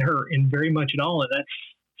having seen her in very much at all. And that's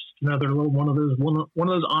just another little one of those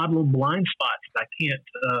odd little blind spots that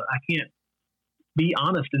I can't be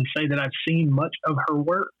honest and say that I've seen much of her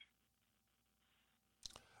work.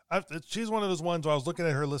 She's one of those ones where I was looking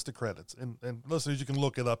at her list of credits, and listeners, you can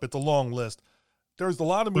look it up. It's a long list. There's a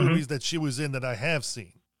lot of movies that she was in that I have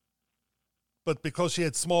seen, but because she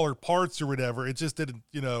had smaller parts or whatever, it just didn't,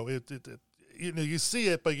 you see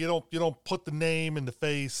it, but you don't put the name and the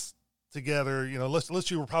face together,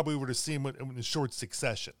 unless you probably were to see them in short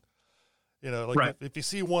succession. Right. if you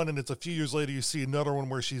see one and it's a few years later, you see another one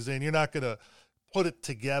where she's in, you're not going to put it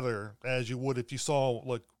together as you would if you saw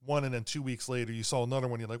like one and then 2 weeks later you saw another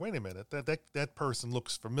one. You're like, wait a minute, that person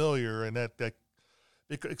looks familiar, and that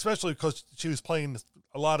especially because she was playing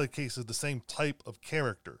a lot of cases the same type of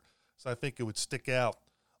character, so I think it would stick out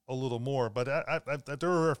a little more. But there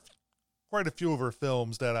were quite a few of her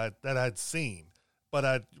films that I'd seen,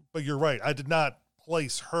 but you're right, I did not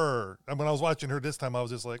place her. And when I was watching her this time, I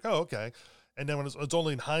was just like, oh, okay. And then it's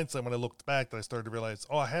only in hindsight when I looked back that I started to realize,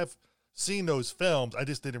 oh, I have seen those films, I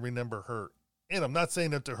just didn't remember her in them. I'm not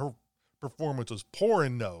saying that her performance was poor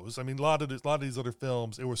in those. I mean, a lot of these other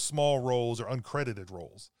films, it was small roles or uncredited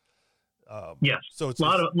roles. Yes, so it's a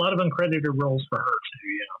lot of uncredited roles for her too.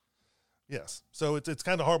 Yeah. Yes, so it's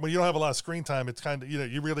kind of hard when you don't have a lot of screen time. It's kind of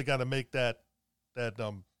you really got to make that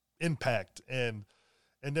impact, and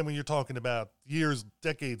then when you're talking about years,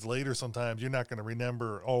 decades later, sometimes you're not going to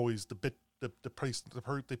remember always the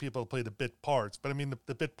people who play the bit parts. But I mean,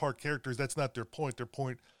 the bit part characters, that's not their point. Their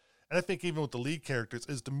point, and I think even with the lead characters,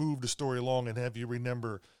 is to move the story along and have you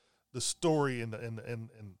remember the story and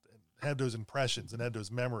have those impressions and have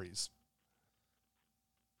those memories.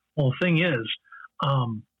 Well, the thing is,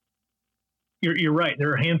 you're right.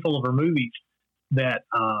 There are a handful of her movies that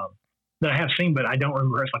I have seen, but I don't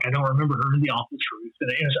remember. It's like I don't remember her in The Awful Truth,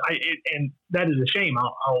 and that is a shame.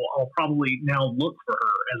 I'll probably now look for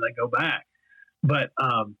her as I go back. But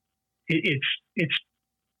it's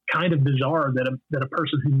kind of bizarre that a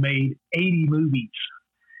person who made 80 movies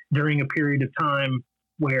during a period of time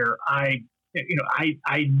where I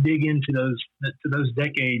dig into those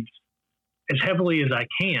decades as heavily as I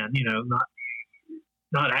can.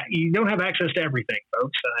 Not you don't have access to everything,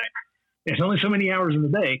 folks. There's only so many hours in the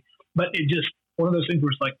day, but it just one of those things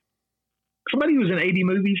where it's like somebody who's in 80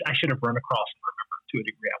 movies, I should have run across and remembered to a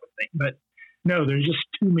degree, I would think. But no, there's just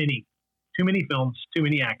too many films, too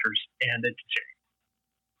many actors, and it's a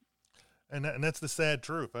shame. And that's the sad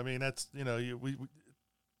truth. I mean, that's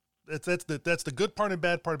that's the good part and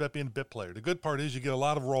bad part about being a bit player. The good part is you get a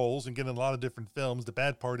lot of roles and get in a lot of different films. The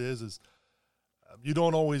bad part is you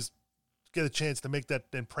don't always get a chance to make that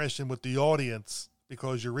impression with the audience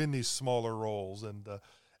because you're in these smaller roles, and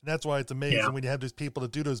that's why it's amazing when you have those people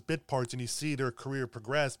that do those bit parts and you see their career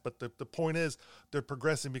progress. But the point is they're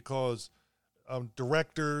progressing because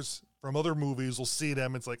directors from other movies will see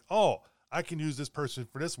them. It's like, oh, I can use this person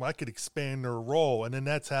for this one. I could expand their role. And then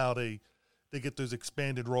that's how they get those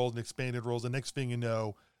expanded roles. The next thing you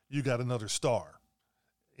know, you got another star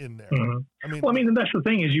in there. Mm-hmm. I mean, that's the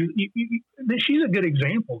thing is she's a good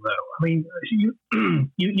example though. I mean,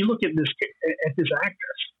 you look at this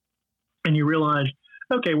actress and you realize,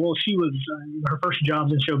 okay, well, she was, her first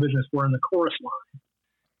jobs in show business were in the chorus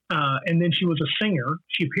line. And then she was a singer.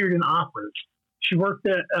 She appeared in operas. She worked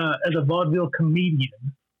as a vaudeville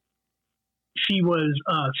comedian. She was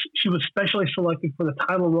specially selected for the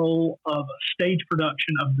title role of a stage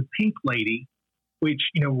production of The Pink Lady, which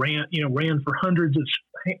ran for hundreds of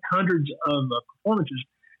performances.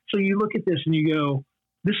 So you look at this and you go,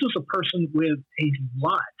 this was a person with a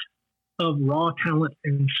lot of raw talent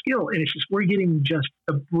and skill, and it's just we're getting just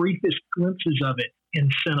the briefest glimpses of it in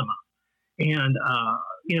cinema, and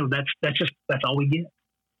that's all we get.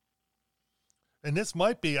 And this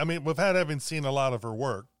might be, I mean, without having seen a lot of her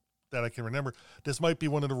work that I can remember, this might be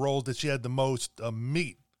one of the roles that she had the most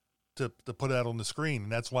meat to put out on the screen.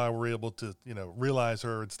 And that's why we're able to, realize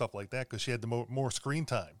her and stuff like that, because she had the more screen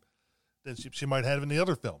time than she might have in the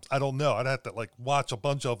other films. I don't know. I'd have to watch a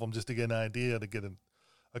bunch of them just to get an idea, to get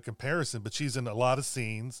a comparison. But she's in a lot of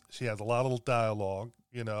scenes. She has a lot of dialogue,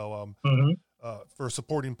 for a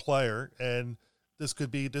supporting player. And this could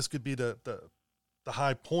be the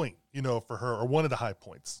high point, for her, or one of the high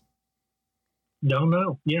points. Don't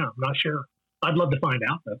know. Yeah, I'm not sure. I'd love to find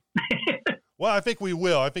out though. Well, I think we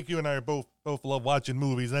will. I think you and I are both love watching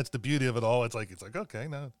movies, and that's the beauty of it all. It's like okay,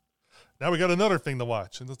 now we got another thing to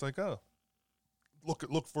watch, and it's like, oh,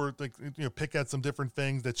 look for pick out some different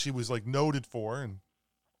things that she was noted for, and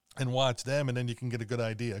and watch them, and then you can get a good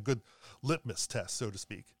idea, a good litmus test, so to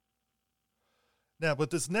speak. Now,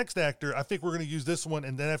 but this next actor, I think we're going to use this one,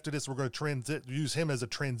 and then after this, we're going to use him as a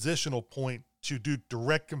transitional point to do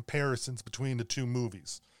direct comparisons between the two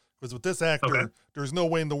movies. Because with this actor, there's no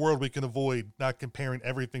way in the world we can avoid not comparing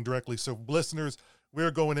everything directly. So, listeners,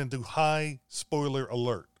 we're going into high spoiler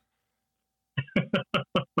alert.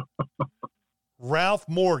 Ralph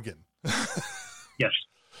Morgan. Yes.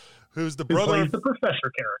 Who's the brother of the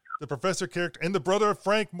professor character. The professor character, and the brother of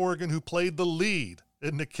Frank Morgan, who played the lead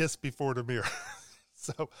in The Kiss Before the Mirror.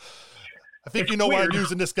 So I think it's you know weird. why I'm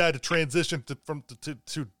using this guy to transition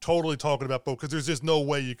to totally talking about both, because there's just no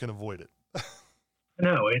way you can avoid it.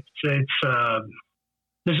 No,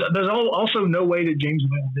 there's also no way that James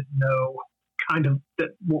Whale didn't know kind of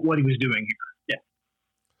what he was doing here. Yeah.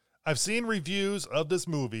 I've seen reviews of this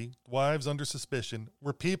movie, Wives Under Suspicion,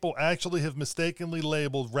 where people actually have mistakenly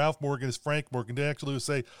labeled Ralph Morgan as Frank Morgan. They actually would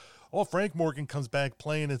say, oh, Frank Morgan comes back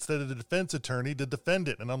playing instead of the defense attorney to defend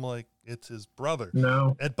it. And I'm like, it's his brother.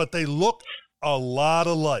 No. But they look a lot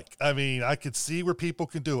alike. I mean, I could see where people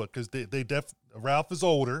can do it, because Ralph is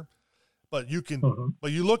older, but you can,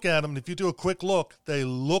 but you look at them, and if you do a quick look, they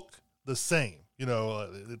look the same,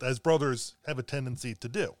 as brothers have a tendency to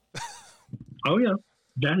do. Oh, yeah.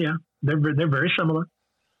 Yeah. They're very similar.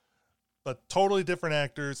 But totally different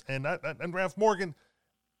actors. And Ralph Morgan,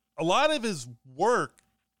 a lot of his work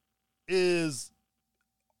is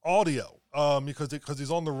audio, because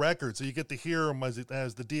he's on the record, so you get to hear him as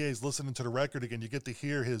the DA is listening to the record again. You get to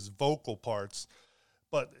hear his vocal parts,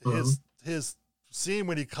 but his scene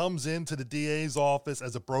when he comes into the DA's office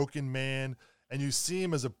as a broken man, and you see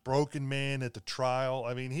him as a broken man at the trial.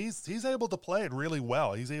 I mean, he's able to play it really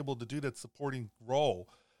well. He's able to do that supporting role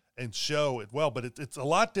and show it well. But it's a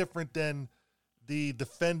lot different than the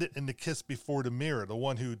defendant in The Kiss Before the Mirror, the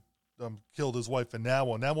one who killed his wife in that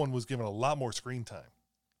one. That one was given a lot more screen time.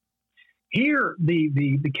 Here,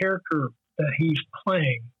 the character that he's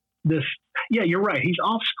playing, you're right. He's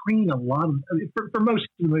off screen a lot for most of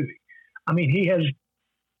the movie. I mean, he has,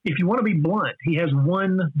 if you want to be blunt, he has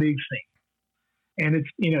one big scene, and it's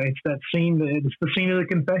that scene. It's the scene of the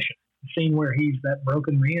confession, the scene where he's that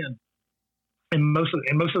broken man. And most of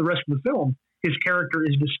the rest of the film, his character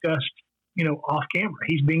is discussed, off camera.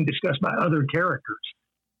 He's being discussed by other characters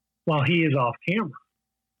while he is off camera.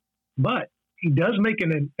 But he does make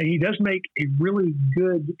a really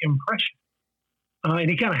good impression, and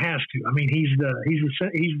he kind of has to. I mean, he's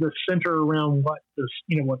the center around what the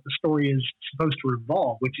story is supposed to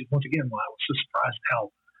revolve. Which is, once again, why I was so surprised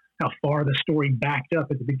how far the story backed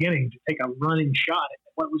up at the beginning to take a running shot at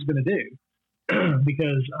what it was going to do.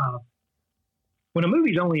 Because when a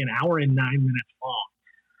movie's only an hour and 9 minutes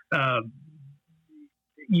long,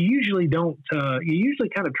 you usually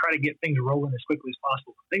kind of try to get things rolling as quickly as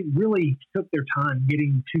possible. They really took their time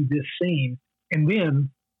getting to this scene, and then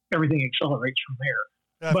everything accelerates from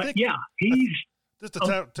there. But he's just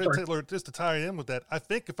to tie in with that. I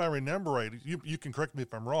think if I remember right, you can correct me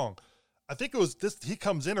if I'm wrong. I think it was this. He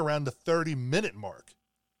comes in around the 30-minute mark.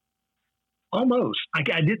 Almost.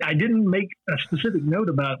 I didn't make a specific note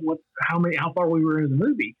about how far we were into the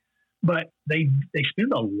movie, but they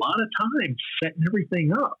spend a lot of time setting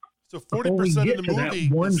everything up. So 40% of the movie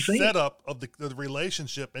is set up of the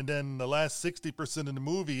relationship, and then the last 60% of the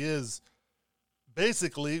movie is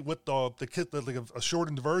basically with the kiss, like a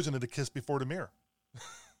shortened version of The Kiss Before the Mirror.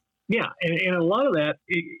 Yeah, and a lot of that,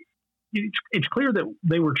 it's clear that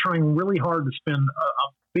they were trying really hard to spend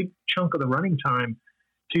a big chunk of the running time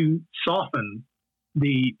to soften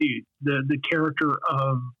the character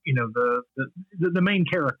of the main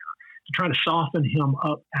character, to try to soften him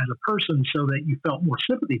up as a person so that you felt more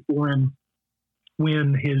sympathy for him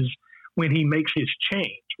when he makes his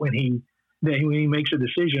change, when he makes a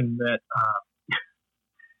decision that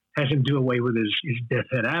has him do away with his death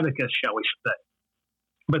head abacus, shall we say.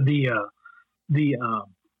 But the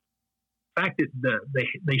fact that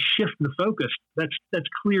they shift the focus, that's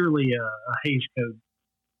clearly a Hays Code,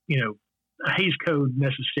 a Hays Code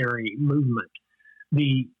necessary movement.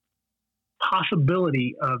 The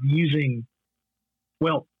possibility of using,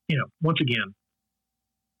 once again,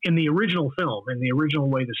 in the original film, in the original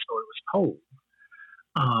way the story was told,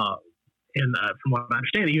 and from what I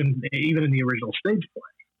understand, even in the original stage play,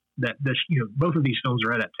 that both of these films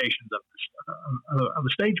are adaptations of a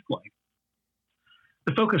stage play.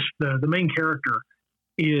 The focus, the main character,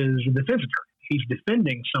 is the defense attorney. He's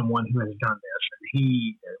defending someone who has done this,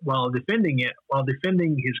 and while defending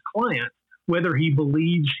his client, whether he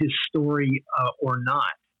believes his story or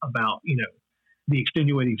not about the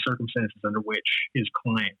extenuating circumstances under which his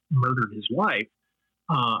client murdered his wife,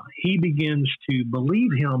 he begins to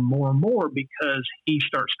believe him more and more because he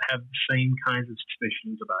starts to have the same kinds of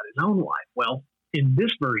suspicions about his own life. Well, in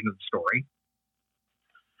this version of the story,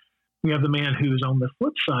 we have the man who's on the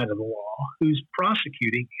flip side of the law, who's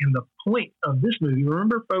prosecuting. And the point of this movie,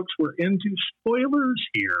 remember, folks, we're into spoilers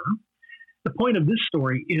here. The point of this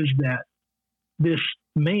story is that this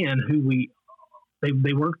man who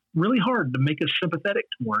they work really hard to make us sympathetic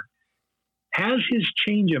toward has his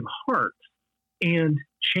change of heart and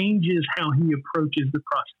changes how he approaches the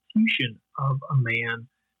prosecution of a man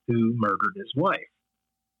who murdered his wife.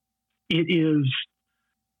 It is,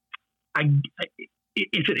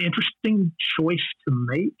 it's an interesting choice to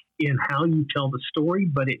make in how you tell the story,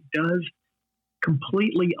 but it does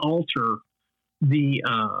completely alter the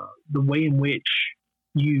way in which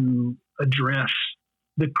you address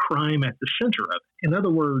the crime at the center of it. In other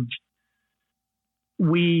words,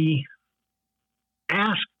 we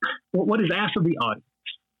ask, what is asked of the audience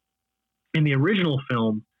in the original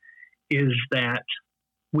film is that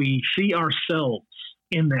we see ourselves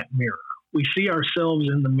in that mirror. We see ourselves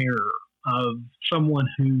in the mirror of someone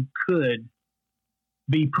who could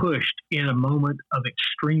be pushed in a moment of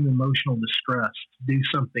extreme emotional distress to do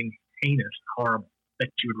something heinous, horrible, that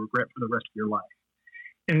you would regret for the rest of your life.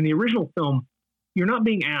 And in the original film, you're not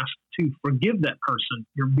being asked to forgive that person.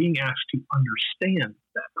 You're being asked to understand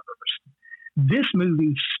that person. This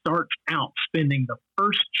movie starts out spending the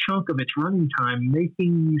first chunk of its running time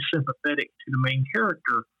making you sympathetic to the main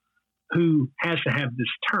character who has to have this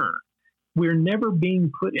turn. We're never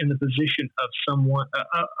being put in the position of someone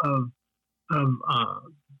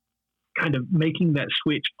kind of making that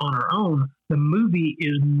switch on our own. The movie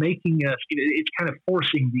is making us, it's kind of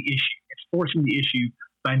forcing the issue. It's forcing the issue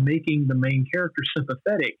by making the main character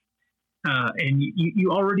sympathetic. And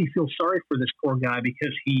you already feel sorry for this poor guy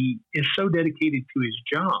because he is so dedicated to his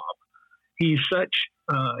job. He's so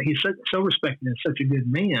respected and such a good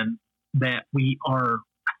man that we're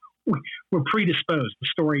predisposed. The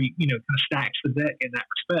story, kind of stacks the deck in that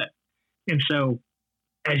respect. And so,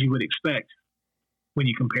 as you would expect, when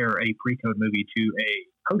you compare a pre-code movie to a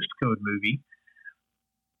post-code movie,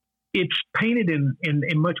 it's painted in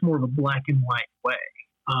much more of a black and white way.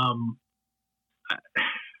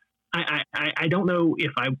 I don't know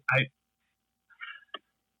if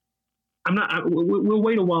we'll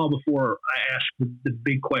wait a while before I ask the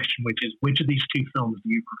big question, which is, which of these two films do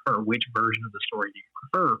you prefer? Which version of the story do you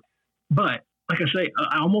prefer? But like I say,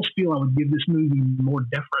 I almost feel I would give this movie more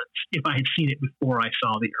deference if I had seen it before I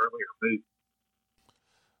saw the earlier movie.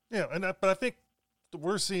 Yeah, but I think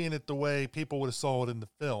we're seeing it the way people would have saw it in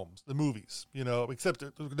the movies, except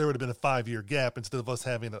there would have been a 5-year gap instead of us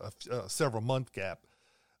having a several month gap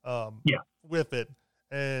with it.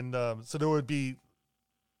 And so there would be,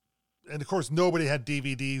 and of course, nobody had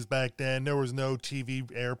DVDs back then. There was no TV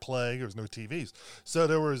airplay. There was no TVs. So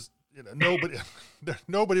there was,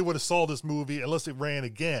 nobody would have saw this movie unless it ran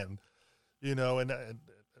again, in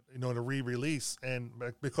a re-release. And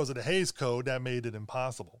because of the Hays Code, that made it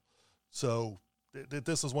impossible. So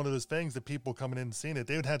this was one of those things that people coming in and seeing it,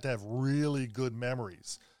 they would have to have really good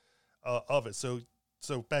memories of it. So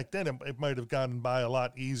back then it might have gotten by a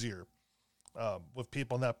lot easier with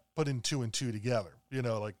people not putting 2 and 2 together. They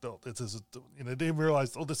didn't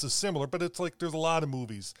realize, this is similar, but it's like there's a lot of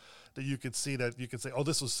movies that you could see that you could say,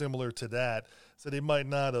 this was similar to that. So they might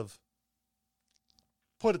not have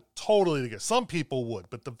put it totally together. Some people would,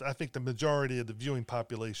 but I think the majority of the viewing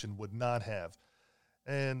population would not have.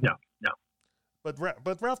 And no. But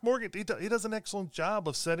Ralph Morgan, he does an excellent job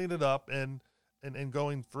of setting it up and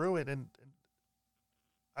going through it. And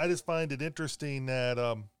I just find it interesting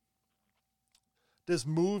that this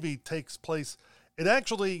movie takes place. It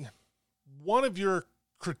actually, one of your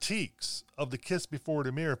critiques of The Kiss Before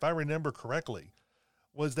the Mirror, if I remember correctly,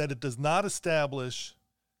 was that it does not establish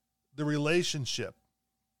the relationship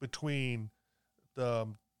between the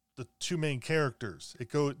two main characters.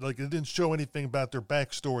 It didn't show anything about their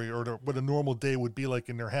backstory or what a normal day would be like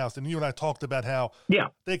in their house. And you and I talked about how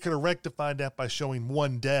they could have rectified that by showing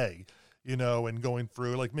one day, and going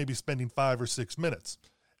through, like maybe spending 5 or 6 minutes.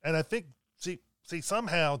 And I think, see,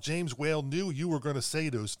 somehow James Whale knew you were going to say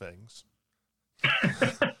those things.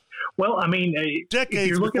 Well, I mean,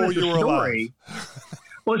 decades before you were alive.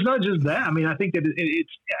 Well, it's not just that. I mean, I think that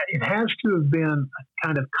it has to have been a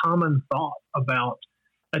kind of common thought about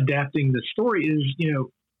adapting the story is,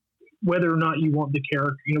 whether or not you want the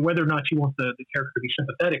character, whether or not you want the character to be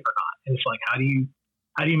sympathetic or not. And it's like, how do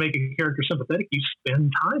you make a character sympathetic? You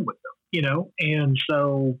spend time with them, And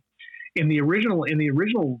so in the original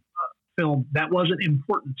film, that wasn't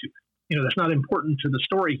important to him. That's not important to the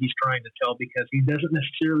story he's trying to tell because he doesn't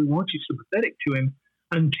necessarily want you sympathetic to him.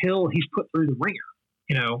 until he's put through the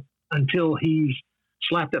ringer, until he's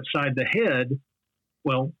slapped upside the head.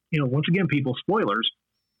 Well, once again, people, spoilers.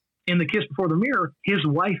 In The Kiss Before the Mirror, his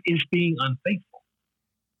wife is being unfaithful.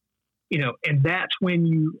 And that's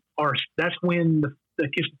when the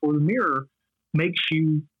Kiss Before the Mirror makes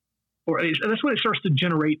you, that's when it starts to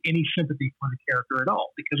generate any sympathy for the character at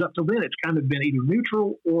all. Because up till then, it's kind of been either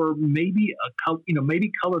neutral or maybe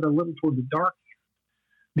maybe colored a little toward the dark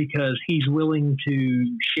end, because he's willing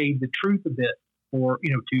to shade the truth a bit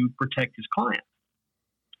to protect his client.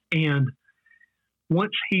 And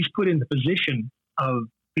once he's put in the position of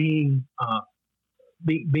being a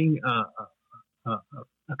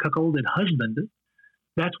cuckolded husband,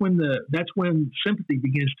 that's when sympathy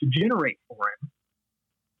begins to generate for him.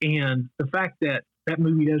 And the fact that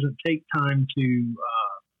movie doesn't take time to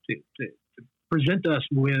present us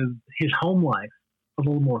with his home life a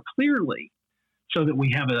little more clearly, so that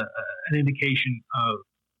we have an indication of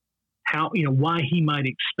how, why he might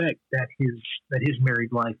expect that his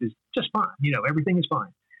married life is just fine. Everything is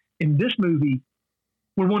fine. In this movie,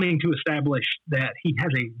 we're wanting to establish that he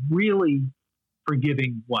has a really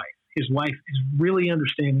forgiving wife. His wife is really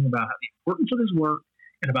understanding about the importance of his work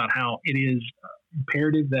and about how it is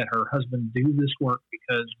imperative that her husband do this work,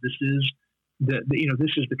 because this is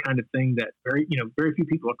this is the kind of thing that very few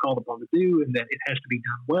people are called upon to do, and that it has to be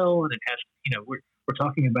done well, and it has we're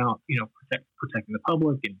talking about protecting the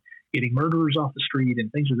public and getting murderers off the street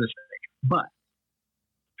and things of this nature. But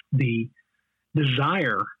the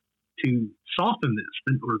desire to soften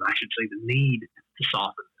this, or I should say the need to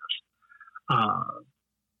soften this,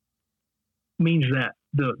 means that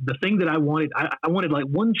the thing that I wanted like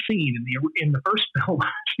one scene in the first film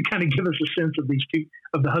to kind of give us a sense of these two,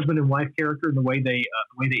 of the husband and wife character, and the way they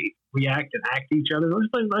react and act to each other.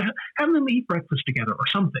 Like having them eat breakfast together or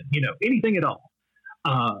something, anything at all.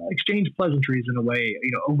 Exchange pleasantries in a way,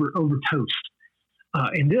 over toast.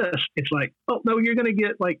 In this, it's like, oh no, you're going to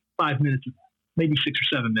get like 5 minutes of that, maybe 6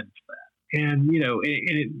 or 7 minutes of that, and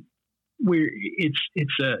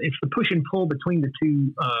it's the push and pull between the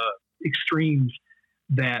two extremes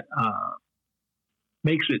that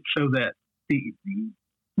makes it so that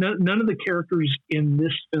none of the characters in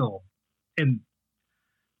this film, and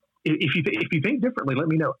if you think differently, let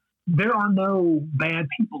me know. There are no bad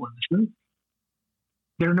people in this movie.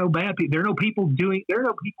 There are no bad people. There are no people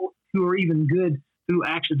who are even good who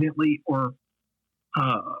accidentally or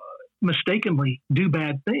mistakenly do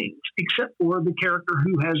bad things, except for the character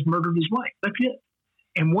who has murdered his wife. That's it.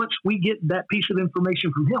 And once we get that piece of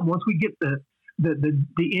information from him, once we get the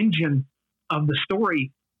engine of the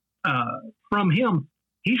story from him,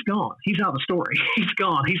 he's gone. He's out of the story. He's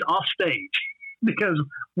gone. He's off stage, because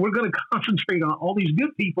we're going to concentrate on all these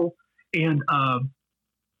good people, and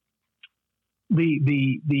the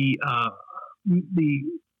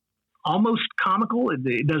almost comical.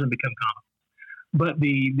 It doesn't become comical, but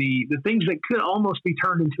the things that could almost be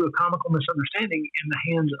turned into a comical misunderstanding in the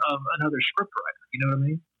hands of another scriptwriter. You know what I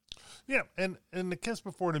mean? Yeah, and in The Kiss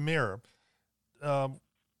Before the Mirror,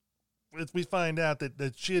 we find out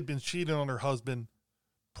that she had been cheating on her husband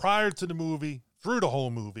prior to the movie, through the whole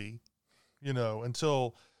movie,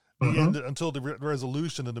 until the end, until the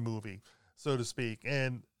resolution of the movie, so to speak.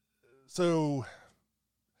 And so,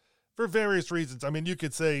 for various reasons, I mean, you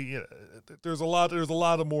could say there's a lot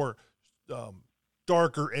of more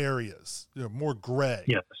darker areas, more gray.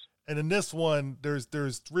 Yes. And in this one, there's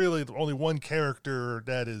really only one character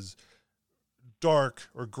that is dark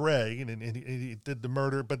or gray, and he did the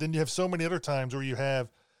murder. But then you have so many other times where you have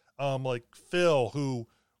like Phil, who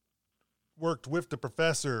worked with the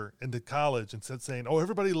professor in the college and saying, oh,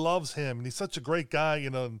 everybody loves him, and he's such a great guy,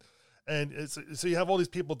 and so you have all these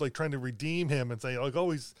people like trying to redeem him and say, like, oh,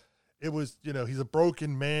 he's a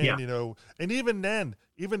broken man, and even then,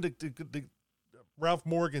 even the Ralph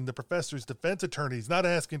Morgan, the professor's defense attorney, is not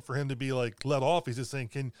asking for him to be like let off. He's just saying,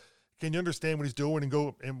 can you understand what he's doing, and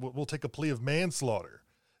go, and we'll take a plea of manslaughter,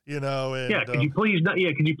 and could you please not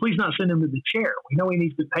send him to the chair? We know he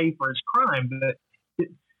needs to pay for his crime, but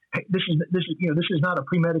this is not a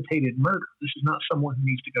premeditated murder. This is not someone who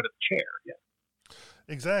needs to go to the chair. Yeah,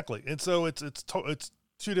 exactly. And so it's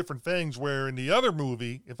two different things, where in the other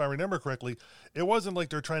movie, if I remember correctly, it wasn't like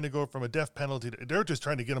they're trying to go from a death penalty they're just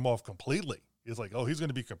trying to get him off completely. It's like, oh, he's going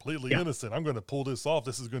to be completely innocent. I'm going to pull this off.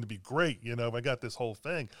 This is going to be great. I got this whole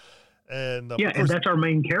thing. And and that's our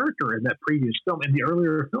main character in that previous film. In the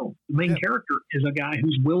earlier film, the main character is a guy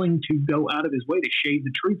who's willing to go out of his way to shade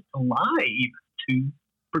the truth, to lie even, to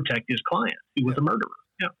protect his client, who was a murderer.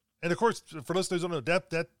 Yeah. And of course, for listeners who don't know,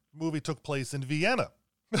 that movie took place in Vienna.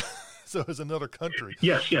 So it's another country.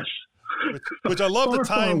 Yes. Which I love the Far,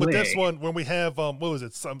 far time with away. this one when we have what was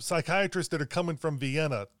it? Some psychiatrists that are coming from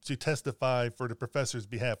Vienna to testify for the professor's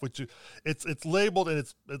behalf. Which it's labeled and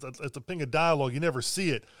it's a thing of dialogue. You never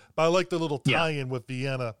see it, but I like the little tie-in with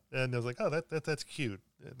Vienna, and I was like, oh, that's cute.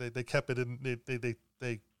 They kept it in.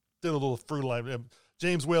 They did a little through line.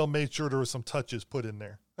 James Whale made sure there was some touches put in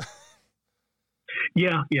there.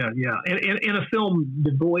 Yeah. And in a film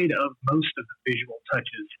devoid of most of the visual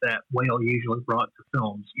touches that Whale usually brought to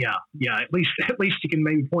films. Yeah. At least you can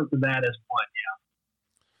maybe point to that as one.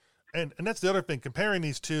 Yeah. And that's the other thing. Comparing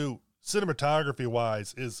these two cinematography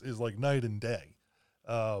wise is like night and day.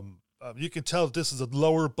 You can tell that this is a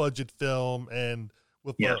lower budget film, and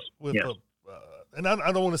and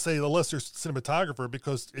I don't want to say the lesser cinematographer,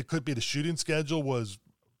 because it could be the shooting schedule was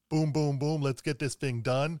boom, boom, boom. Let's get this thing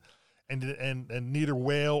done. And neither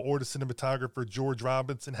Whale or the cinematographer George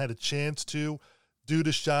Robinson had a chance to do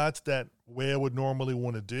the shots that Whale would normally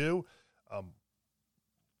want to do. Well,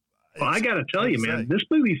 I got to tell you, man, this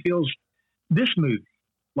movie,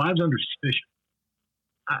 Lives Under Suspicion,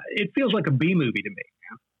 it feels like a B movie to me.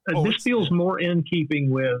 This feels more in keeping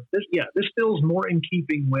with this. Yeah, this feels more in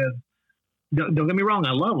keeping with. Don't get me wrong,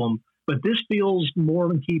 I love them, but this feels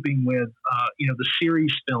more in keeping with, the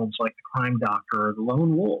series films like The Crime Doctor or The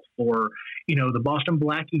Lone Wolf, or, the Boston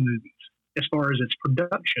Blackie movies, as far as its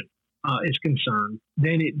production is concerned,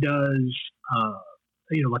 than it does,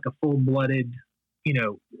 like a full-blooded,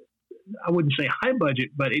 I wouldn't say high budget,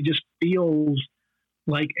 but it just feels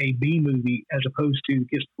like a B movie, as opposed to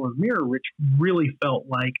Kiss Before the Mirror, which really felt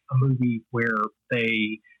like a movie where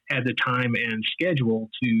they had the time and schedule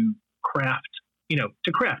to craft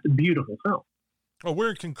a beautiful film. Well, we're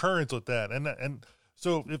in concurrence with that, and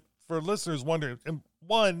so if for listeners wondering, and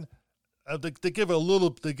one, they give a little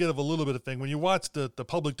bit of thing when you watch the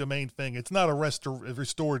public domain thing. It's not a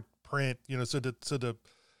restored print, so the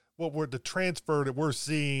transfer that we're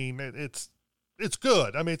seeing, it's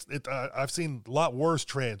good. I mean, I've seen a lot worse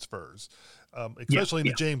transfers, especially in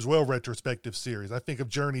the James Whale retrospective series. I think of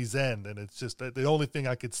Journey's End, and it's just the only thing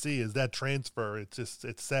I could see is that transfer. It's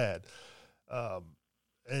sad.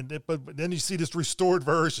 But then you see this restored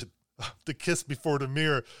version of The Kiss Before the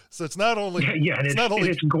Mirror. So it's not only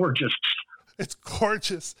it's gorgeous. It's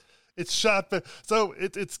gorgeous. It's shot, but so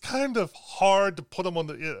it's kind of hard to put them on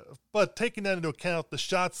but taking that into account, the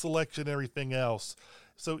shot selection, everything else.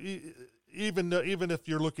 So even if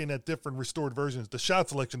you're looking at different restored versions, the shot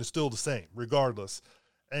selection is still the same regardless.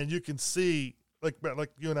 And you can see, like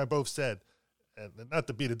you and I both said, and not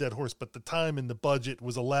to beat a dead horse, but the time and the budget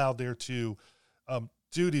was allowed there to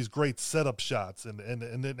do these great setup shots and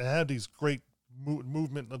then have these great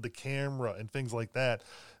movement of the camera and things like that.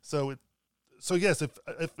 So yes, if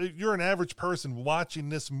you're an average person watching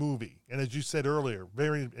this movie, and as you said earlier,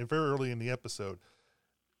 very early in the episode,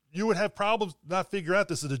 you would have problems not figure out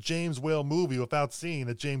this is a James Whale movie without seeing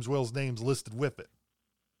that James Whale's name's listed with it.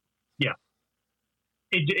 Yeah.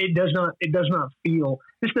 It does not feel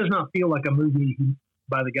like a movie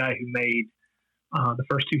by the guy who made the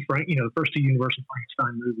first two Universal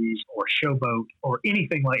Frankenstein movies, or Showboat, or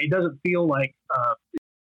anything like. It doesn't feel like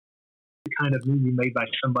the kind of movie made by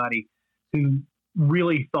somebody who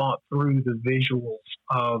really thought through the visuals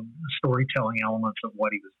of the storytelling elements of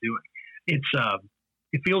what he was doing.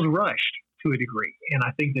 It feels rushed to a degree, and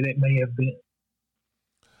I think that it may have been.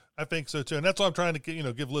 I think so too, and that's why I'm trying to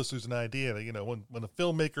give listeners an idea that when a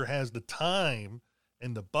filmmaker has the time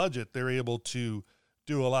and the budget, they're able to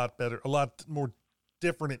do a lot better, a lot more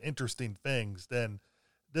different and interesting things than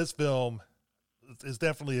this film is.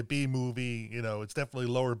 Definitely a B movie. It's definitely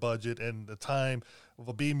lower budget, and the time of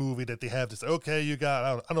a B movie that they have to say, okay, you got,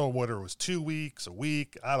 I don't know whether it was 2 weeks, a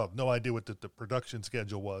week. I have no idea what the production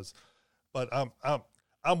schedule was, but I'm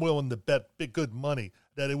willing to bet good money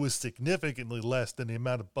that it was significantly less than the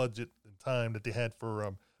amount of budget and time that they had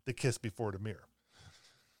for The Kiss Before the Mirror.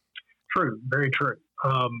 True, very true.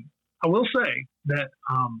 I will say that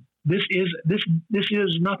this is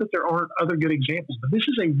not that there aren't other good examples, but this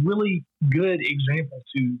is a really good example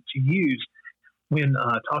to use when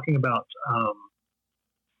talking about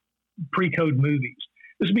pre-code movies.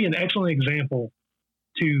 This would be an excellent example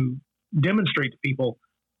to demonstrate to people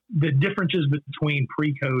the differences between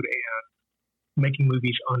pre-code and making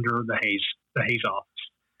movies under the Hays office.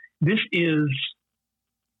 This is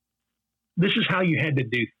how you had to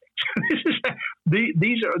do things.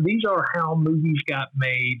 These are how movies got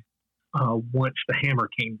made once the hammer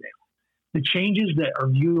came down. The changes that are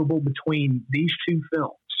viewable between these two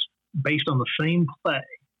films, based on the same play,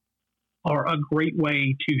 are a great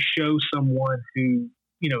way to show someone who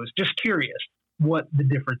is just curious what the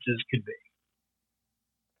differences could be.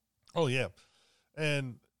 Oh yeah,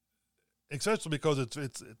 and especially because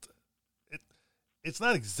it's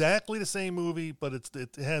not exactly the same movie, but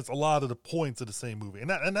it has a lot of the points of the same movie.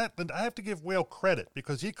 And I have to give Whale credit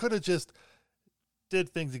because he could have just did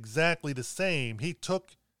things exactly the same. He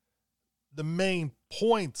took the main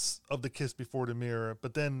points of The Kiss Before the Mirror,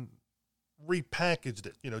 but then repackaged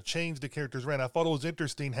it, changed the characters around. I thought it was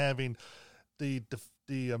interesting having the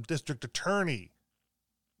district attorney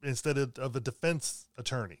instead of a defense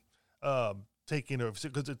attorney, taking over,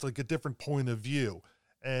 because it's like a different point of view.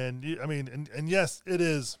 And and yes, it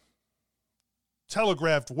is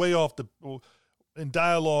telegraphed way off in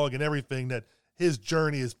dialogue and everything that his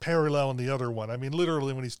journey is parallel in the other one. I mean,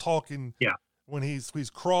 literally when he's talking, when he's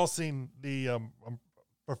crossing the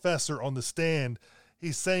professor on the stand,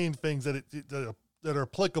 he's saying things that are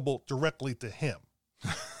applicable directly to him.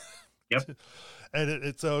 Yep. And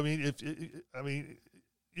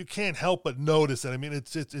you can't help but notice it. I mean,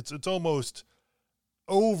 it's almost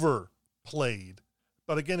overplayed.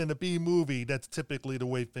 But again, in a B movie, that's typically the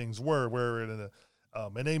way things were. Where in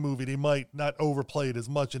an A movie, they might not overplay it as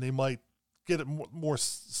much, and they might get it more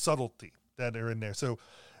subtlety that are in there. So,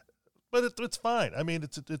 but it's fine. I mean,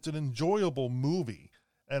 it's an enjoyable movie,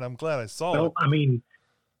 and I'm glad I saw it. I mean,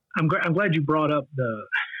 I'm glad you brought up the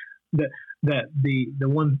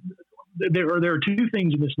one. There are two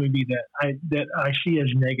things in this movie that I see as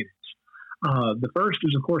negatives. The first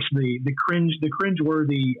is, of course, the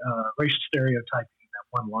cringeworthy racial stereotyping in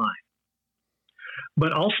that one line.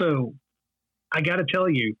 But also, I got to tell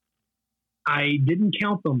you, I didn't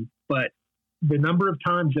count them, but the number of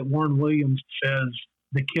times that Warren Williams says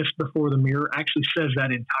 "the kiss before the mirror" actually says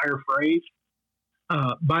that entire phrase.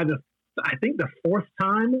 I think the fourth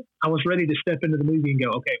time, I was ready to step into the movie and go,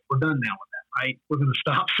 "Okay, we're done now with that, right? We're going to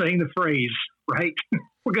stop saying the phrase, right?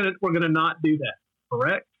 we're gonna not do that,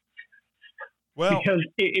 correct?" Well, because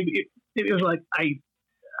it was like I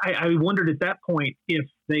wondered at that point if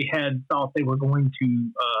they had thought they were going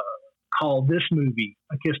to call this movie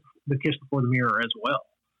 "The Kiss Before the Mirror" as well.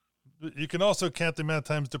 You can also count the amount of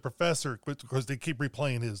times the professor, because they keep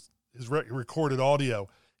replaying his recorded audio.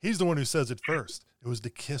 He's the one who says it first. It was the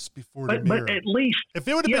kiss before the mirror. But at least, if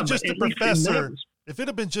it would have been just the professor,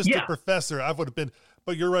 the professor, I would have been.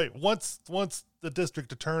 But you're right. Once the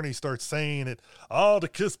district attorney starts saying it, the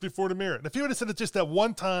kiss before the mirror. And if he would have said it just that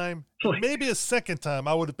one time, maybe a second time,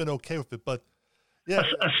 I would have been okay with it. But yeah,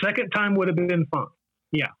 a second time would have been fun.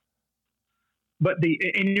 Yeah. But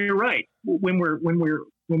and you're right. When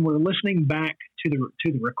we're listening back to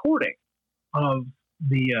the recording of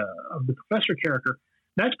the professor character,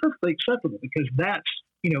 that's perfectly acceptable because that's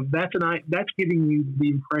giving you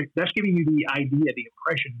the idea, the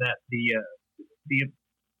impression that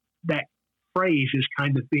that phrase is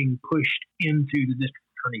kind of being pushed into the district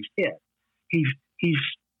attorney's head. He's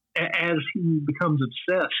as he becomes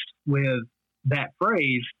obsessed with that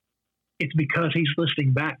phrase, it's because he's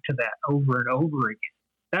listening back to that over and over again.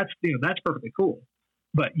 That's perfectly cool.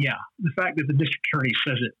 But yeah, the fact that the district attorney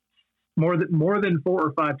says it more than 4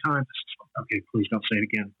 or 5 times, okay, please don't say it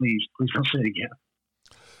again. Please don't say it again.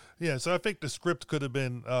 Yeah, so I think the script could have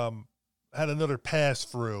been had another pass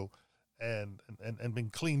through and been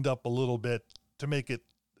cleaned up a little bit to make it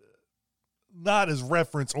not as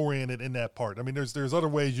reference oriented in that part. I mean, there's other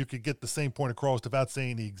ways you could get the same point across without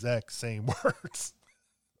saying the exact same words.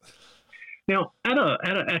 Now, at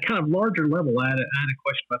a kind of larger level, I had a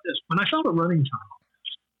question about this. When I saw the running time on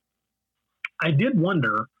this, I did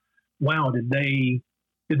wonder, wow, did they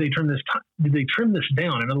trim this time? Did they trim this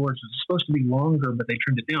down? In other words, it's supposed to be longer, but they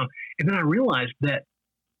trimmed it down. And then I realized that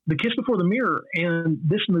The Kiss Before the Mirror and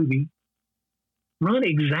this movie run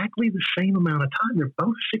exactly the same amount of time. They're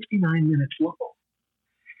both 69 minutes long.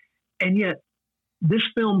 And yet this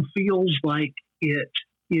film feels like it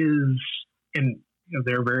is, and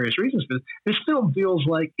there are various reasons for this. This film feels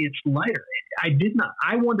like it's lighter.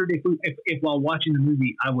 I wondered if while watching the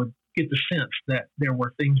movie, I would get the sense that there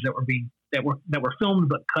were things that were filmed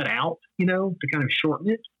but cut out, to kind of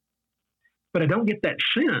shorten it. But I don't get that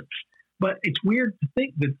sense. But it's weird to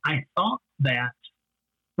think that I thought that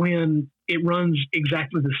when it runs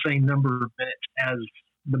exactly the same number of minutes as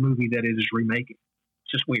the movie that it is remaking.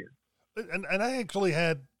 It's just weird. And I actually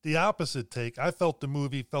had the opposite take. I felt the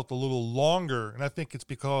movie felt a little longer, and I think it's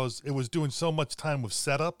because it was doing so much time with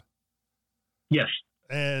setup. Yes.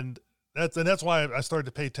 And that's why I started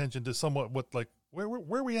to pay attention to somewhat what, like, where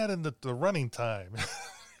are we at in the running time?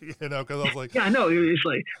 Because I was like, yeah, I know. It's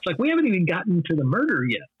like we haven't even gotten to the murder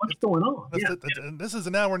yet. What's going on? And this is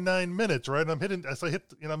an hour and 9 minutes, right? And I'm hitting. As I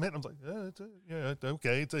hit, I'm hitting. I'm like,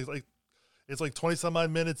 okay. It's like 20 some odd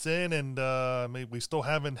minutes in, and we still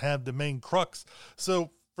haven't had the main crux. So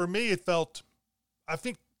for me, it felt. I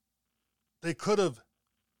think they could have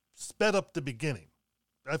sped up the beginning.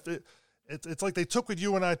 It's like they took what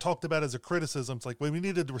you and I talked about as a criticism. It's like, well, we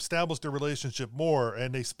needed to establish the relationship more,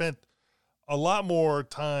 and they spent a lot more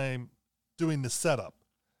time doing the setup.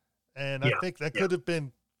 And I think that could have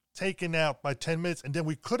been taken out by 10 minutes, and then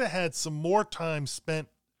we could have had some more time spent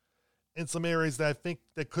in some areas that I think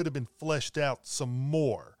that could have been fleshed out some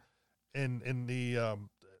more in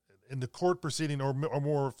the court proceeding or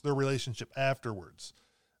more of their relationship afterwards.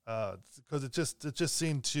 Because it just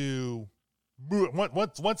seemed to move.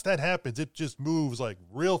 Once that happens, it just moves like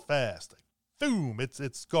real fast. Like, boom,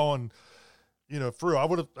 it's gone, through. I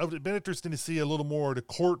would have been interested to see a little more of the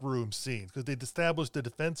courtroom scenes, because they'd established the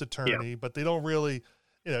defense attorney, but they don't really,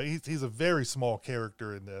 he's a very small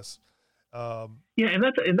character in this. And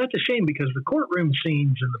that's a shame, because the courtroom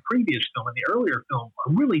scenes in the previous film and the earlier film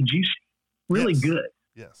are really juicy, really good.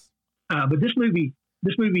 Yes. But this movie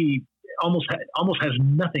almost has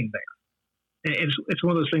nothing there. It's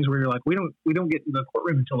one of those things where you're like, we don't get to the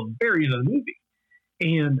courtroom until the very end of the movie,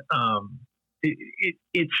 and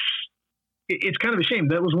it's kind of a shame.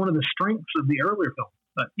 That was one of the strengths of the earlier film,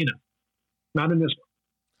 but not in this one.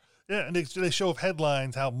 Yeah, and they show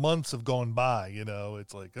headlines how months have gone by.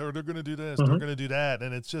 It's like, oh, they're going to do this, they're going to do that,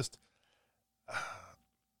 and it's just,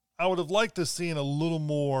 I would have liked to see a little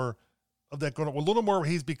more of that going on, a little more where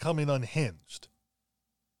he's becoming unhinged.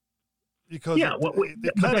 Because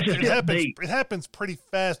it happens pretty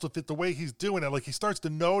fast with it, the way he's doing it. Like, he starts to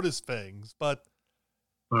notice things, but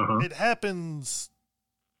it happens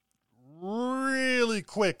really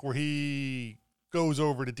quick where he goes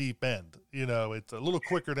over the deep end. It's a little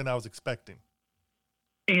quicker than I was expecting.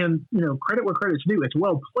 And, credit where credit's due. It's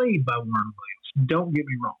well played by Warren Williams. Don't get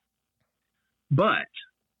me wrong. But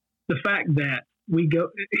the fact that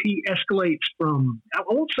he escalates from, I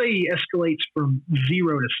won't say he escalates from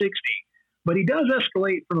 0 to 60, but he does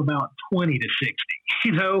escalate from about 20 to 60.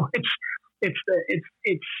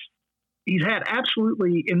 He's had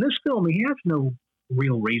absolutely, in this film, he has no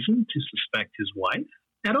real reason to suspect his wife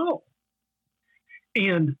at all.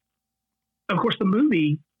 And of course, the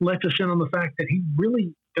movie lets us in on the fact that he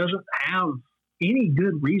really doesn't have any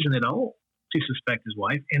good reason at all to suspect his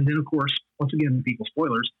wife. And then, of course, once again, people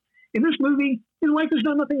spoilers, in this movie, his wife has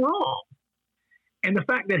done nothing wrong. And the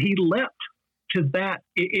fact that he leapt to that,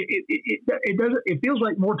 it feels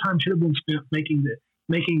like more time should have been spent making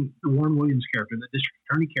the Warren Williams character, the district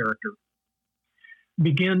attorney character,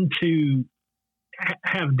 begin to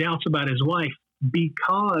have doubts about his wife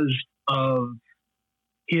because of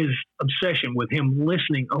his obsession with him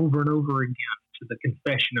listening over and over again to the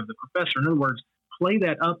confession of the professor. In other words, play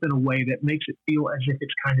that up in a way that makes it feel as if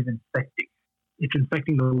it's kind of infecting. It's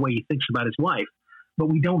infecting the way he thinks about his wife. But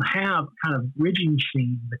we don't have kind of bridging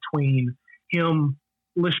scene between him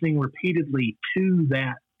listening repeatedly to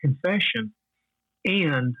that confession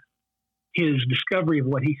and his discovery of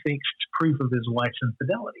what he thinks is proof of his wife's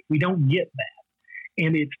infidelity. We don't get that.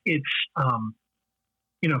 And it's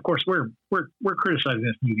of course, we're criticizing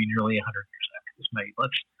this movie nearly 100 years after it was made.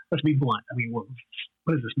 Let's be blunt. I mean, what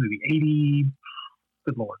is this movie? 80?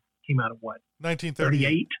 Good Lord, came out of what?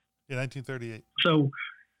 1938. Yeah, 1938. So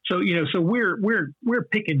we're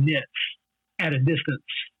picking nits at a distance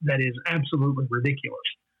that is absolutely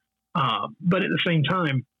ridiculous. But at the same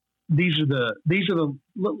time, these are the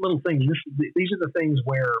little things. These are the things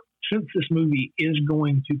where, since this movie is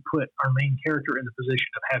going to put our main character in the position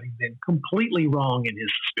of having been completely wrong in his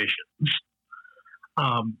suspicions,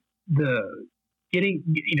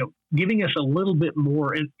 giving us a little bit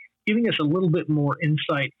more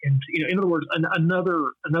insight into, in other words,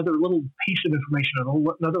 another little piece of information,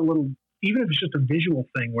 another little, even if it's just a visual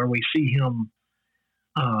thing where we see him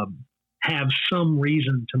have some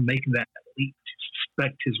reason to make that leap to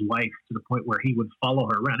suspect his wife to the point where he would follow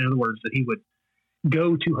her around. In other words, that he would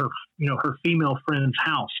go to her, her female friend's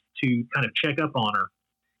house to kind of check up on her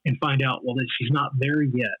and find out, well, that she's not there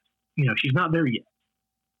yet. She's not there yet.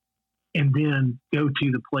 And then go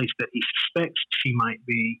to the place that he suspects she might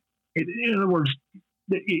be. In other words,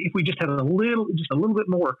 if we just had a little bit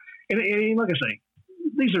more, and like I say,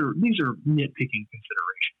 these are nitpicking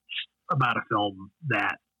considerations about a film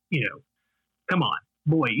that, come on,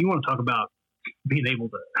 boy, you want to talk about being able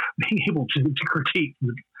to critique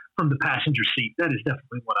from the passenger seat. That is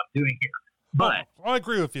definitely what I'm doing here. But I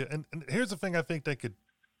agree with you. And here's the thing I think that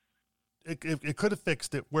it could have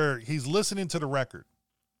fixed it, where he's listening to the record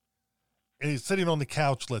and he's sitting on the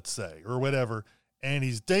couch, let's say, or whatever, and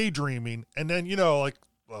he's daydreaming. And then, like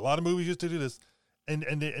a lot of movies used to do this, and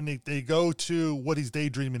they go to what he's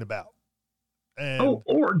daydreaming about. And,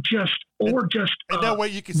 or just and that way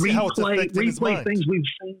you can see how it's affecting his mind. Replay things we've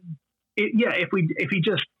seen. if he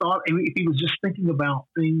just thought, if he was just thinking about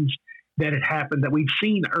things that had happened that we've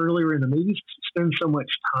seen earlier in the movies, spend so much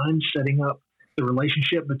time setting up the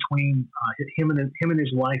relationship between him and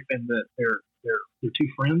his wife and their two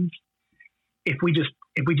friends. If he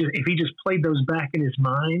just played those back in his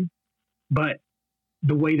mind, but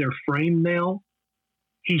the way they're framed now,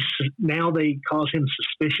 they cause him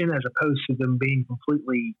suspicion as opposed to them being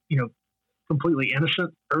completely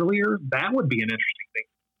innocent earlier. That would be an interesting thing.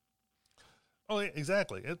 Oh,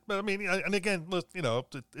 exactly. But I mean, and again,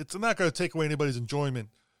 it's not going to take away anybody's enjoyment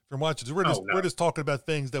from watching. We're just talking about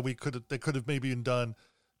things that could have maybe been done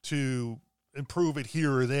to improve it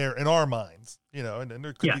here or there in our minds, and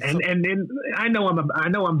there could be and I know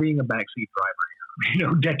I'm being a backseat driver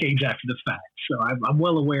here, decades after the fact. So I'm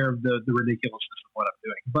well aware of the ridiculousness of what I'm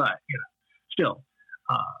doing, but still,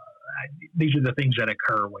 these are the things that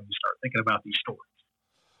occur when you start thinking about these stories.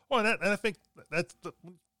 Well, and I think that's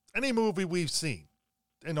any movie we've seen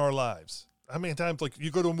in our lives. How many times, like,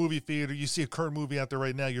 you go to a movie theater, you see a current movie out there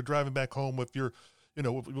right now, you're driving back home with your,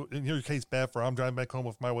 in your case, Beth, or I'm driving back home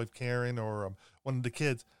with my wife, Karen, or one of the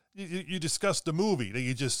kids. You discuss the movie that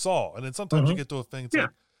you just saw. And then sometimes you get to a thing,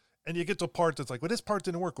 and you get to a part that's like, well, this part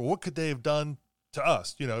didn't work. Well, what could they have done to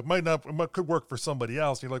us? It could work for somebody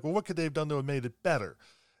else. And you're like, well, what could they have done to have made it better?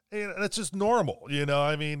 And it's just normal,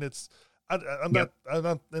 I mean, I'm not,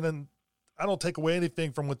 and then I don't take away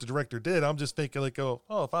anything from what the director did. I'm just thinking like,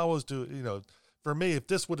 if I was to, for me, if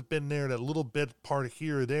this would have been there, that little bit part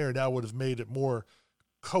here or there, that would have made it more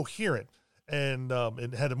coherent and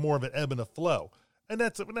had more of an ebb and a flow. And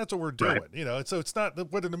that's what we're doing, right. So it's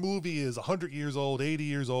not whether the movie is 100 years old, 80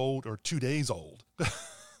 years old, or 2 days old.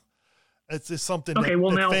 It's just something okay,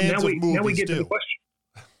 fans of movies now we get do. To the question.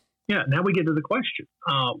 Yeah, now we get to the question.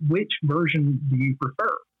 Which version do you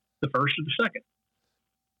prefer, the first or the second?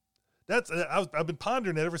 I've been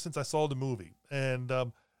pondering it ever since I saw the movie. And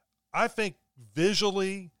I think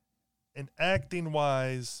visually and acting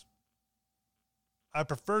wise, I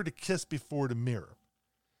prefer To Kiss Before the Mirror.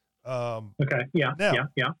 Okay. Yeah. Now,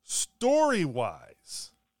 yeah. Story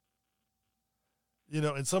wise,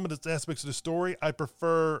 in some of the aspects of the story, I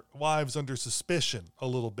prefer Wives Under Suspicion a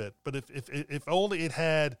little bit. But if only it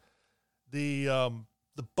had the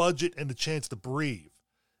budget and the chance to breathe,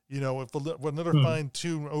 if another fine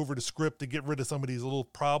tune over the script to get rid of some of these little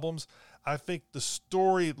problems, I think the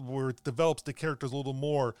story where it develops the characters a little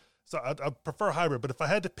more. So I prefer hybrid. But if I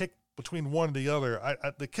had to pick between one or the other,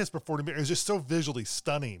 The Kiss Before the Mirror is just so visually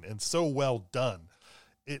stunning and so well done.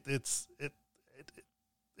 It's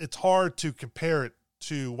hard to compare it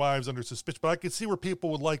to Wives Under Suspicion, but I can see where people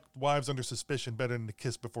would like Wives Under Suspicion better than The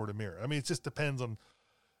Kiss Before the Mirror. I mean, it just depends on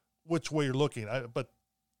which way you're looking. But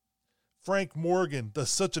Frank Morgan does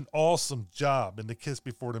such an awesome job in The Kiss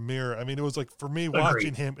Before the Mirror. I mean, it was like, for me,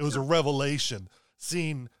 watching him, it was a revelation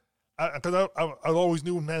seeing, because I always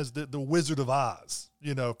knew him as the Wizard of Oz,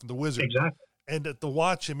 from The Wizard. Exactly. And to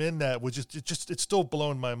watch him in that was it's still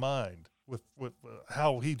blowing my mind with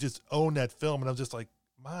how he just owned that film. And I'm just like,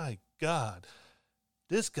 my God,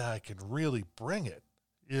 this guy can really bring it,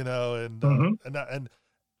 and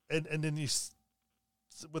then you,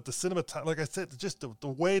 with the cinematography, like I said, just the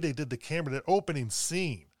way they did the camera, that opening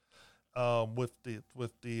scene, with the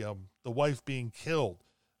wife being killed,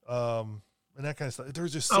 and that kind of stuff.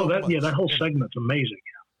 There's just so much. That whole segment's amazing.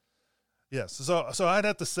 Yes, so I'd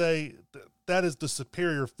have to say that is the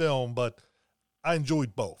superior film, but I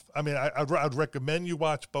enjoyed both. I mean, I'd recommend you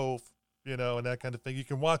watch both, and that kind of thing. You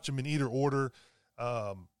can watch them in either order,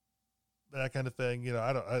 that kind of thing.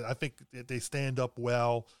 I think they stand up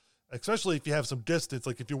well. Especially if you have some distance,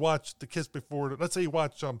 like if you watch The Kiss Before, let's say you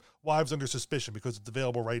watch Wives Under Suspicion because it's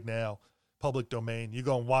available right now, public domain. You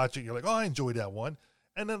go and watch it. You're like, oh, I enjoyed that one.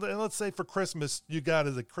 And then let's say for Christmas, you got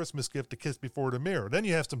as a Christmas gift To Kiss Before the Mirror. Then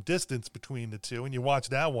you have some distance between the two, and you watch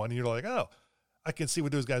that one, and you're like, oh, I can see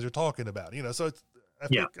what those guys are talking about. So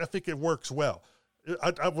I think it works well.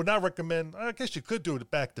 I would not recommend. I guess you could do it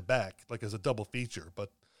back to back, like as a double feature,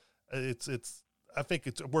 but I think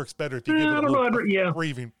it works better if you give it a little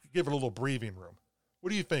breathing. Give it a little breathing room. What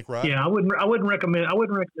do you think, Rod? Yeah, I wouldn't recommend back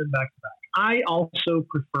to back. I also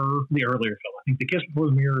prefer the earlier film. I think The Kiss Before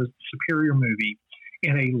the Mirror is a superior movie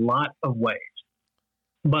in a lot of ways.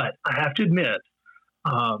 But I have to admit,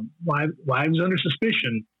 Wives Under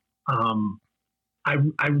Suspicion, I'm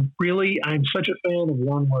such a fan of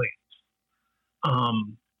Warren Williams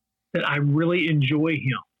that I really enjoy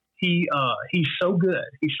him. He's so good.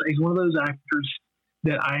 He's one of those actors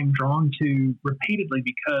that I'm drawn to repeatedly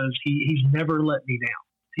because he's never let me down.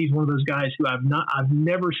 He's one of those guys who I've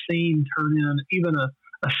never seen turn in even a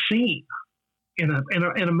scene in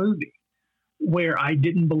a movie where I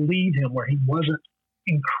didn't believe him, where he wasn't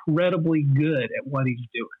incredibly good at what he's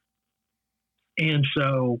doing. And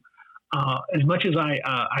so, as much as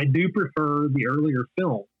I do prefer the earlier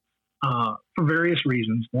film for various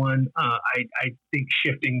reasons. One, I think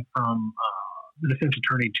shifting from the defense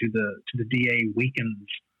attorney to the DA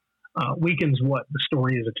weakens what the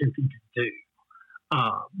story is attempting to do.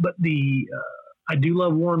 But I do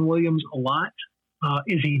love Warren Williams a lot.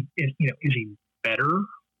 Is he better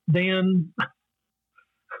than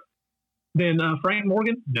Frank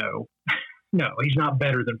Morgan? No, he's not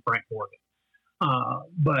better than Frank Morgan.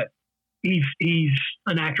 But he's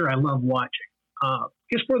an actor I love watching.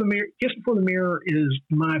 Kiss Before the Mirror is,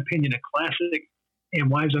 in my opinion, a classic, and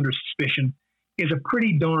Wives Under Suspicion is a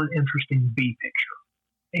pretty darn interesting B picture.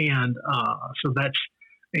 And so that's,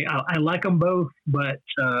 I like them both, but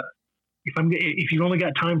if you've only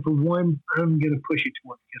got time for one, I'm going to push you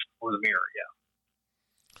towards Kiss Before the Mirror. Yeah.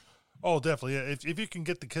 Oh, definitely. Yeah. If you can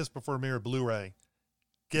get the Kiss Before the Mirror Blu-ray,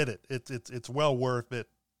 get it. It's well worth it.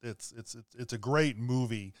 It's a great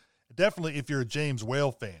movie. Definitely, if you're a James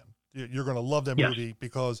Whale fan, you're going to love that movie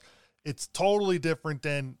because it's totally different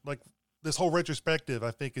than, like, this whole retrospective,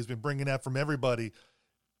 I think, has been bringing out from everybody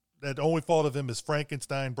that the only thought of him is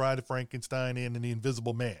Frankenstein, Bride of Frankenstein, and The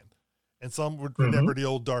Invisible Man. And some would remember The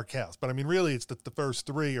Old Dark House. But, I mean, really, it's the first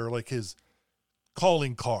three are like his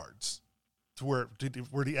calling cards to where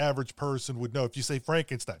the average person would know. If you say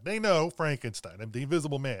Frankenstein, they know Frankenstein. I mean, The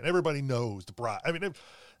Invisible Man, everybody knows The Bride. I mean,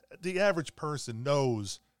 the average person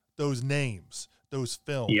knows those names, those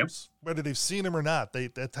films, whether they've seen them or not.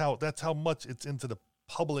 That's how much it's into the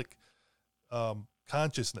public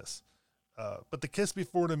consciousness. But The Kiss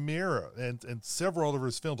Before the Mirror and several of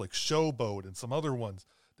his films like Showboat and some other ones,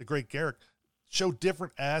 The Great Garrick, show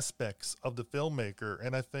different aspects of the filmmaker,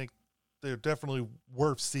 and I think they're definitely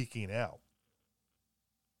worth seeking out.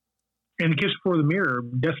 And The Kiss Before the Mirror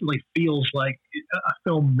definitely feels like a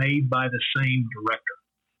film made by the same director,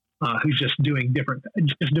 who's just doing a different kind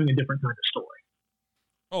of story.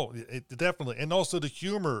 Oh, it definitely, and also the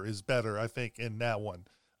humor is better, I think, in that one.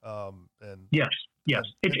 And yes,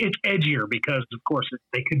 it's edgier because, of course,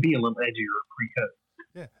 they could be a little edgier pre-code.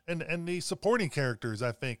 Yeah, and the supporting characters,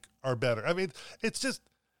 I think, are better. I mean, it's just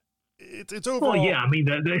it's overall. Well, yeah, I mean,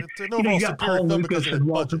 it's an overall you got Paul Lucas and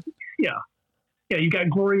Walter. Yeah, you got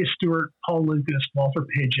Gloria Stewart, Paul Lucas, Walter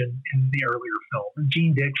Pidgeon in the earlier film, and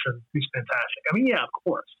Gene Dixon, who's fantastic. I mean, yeah, of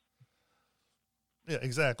course. Yeah,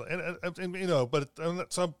 exactly, and you know, but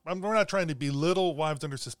we're not trying to belittle Wives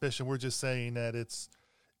Under Suspicion. We're just saying that it's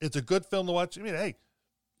a good film to watch. I mean, hey,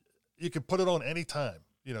 you can put it on any time.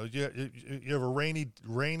 You know, you have a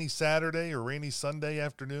rainy Saturday or rainy Sunday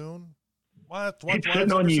afternoon. It's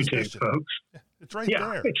sitting on YouTube, folks. It's right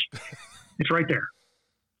there. It's right there.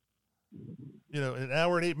 You know, an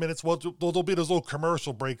hour and 8 minutes. Well, there'll be those little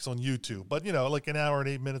commercial breaks on YouTube, but you know, like an hour and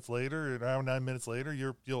 8 minutes later, an hour and 9 minutes later,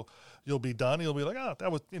 you'll be done. You'll be like, oh, that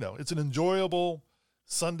was, you know, it's an enjoyable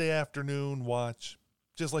Sunday afternoon watch.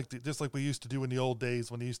 Just like we used to do in the old days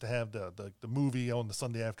when they used to have the movie on the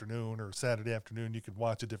Sunday afternoon or Saturday afternoon, you could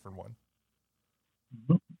watch a different one.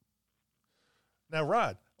 Mm-hmm. Now,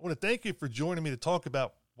 Rod, I want to thank you for joining me to talk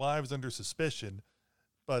about Wives Under Suspicion,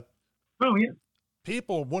 but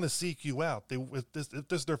people want to seek you out. If this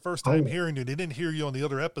is their first time hearing you, they didn't hear you on the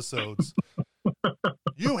other episodes.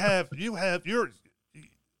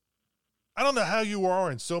 I don't know how you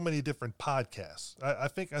are in so many different podcasts. I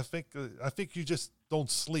think you just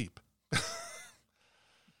don't sleep.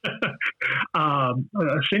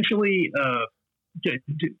 Essentially,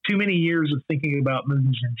 too many years of thinking about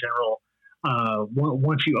movies in general.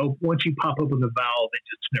 Once you pop open the valve, it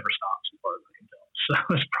just never stops, as far as I can tell. So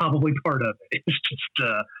it's probably part of it. It's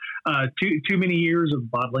just too many years of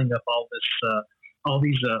bottling up all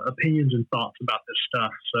these opinions and thoughts about this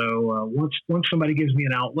stuff. So once somebody gives me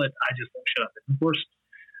an outlet, I just won't shut up. And of course,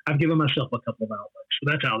 I've given myself a couple of outlets,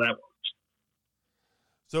 so that's how that works.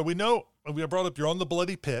 So we know, we brought up, you're on The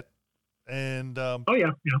Bloody Pit, and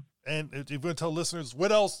And if you're going to tell listeners,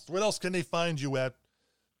 what else can they find you at?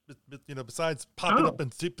 You know, besides popping up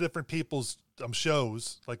in different people's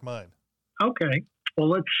shows like mine. Okay, well,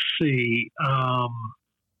 let's see.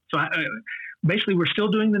 So basically, we're still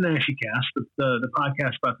doing the Naschy Cast, the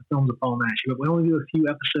podcast about the films of Paul Naschy, but we only do a few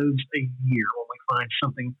episodes a year when we find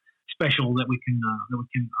something special that we can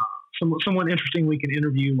someone interesting we can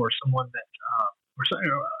interview, or someone that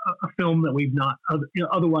or a film that we've not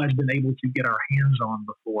otherwise been able to get our hands on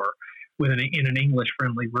before in an English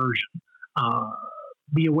friendly version.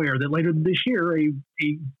 Be aware that later this year, an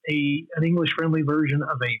English friendly version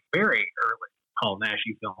of a very early Paul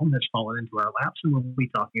Naschy film has fallen into our laps, and we'll be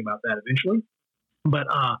talking about that eventually. But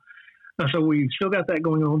So we've still got that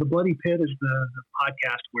going on. The Bloody Pit is the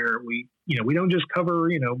podcast where we don't just cover,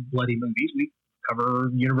 bloody movies. We cover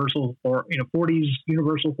Universal or, 40s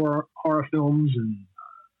Universal horror films and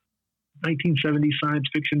 1970s science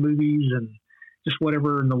fiction movies and just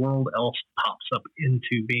whatever in the world else pops up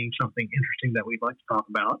into being something interesting that we'd like to talk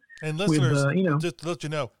about. And listeners, just to let you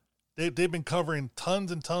know, they've been covering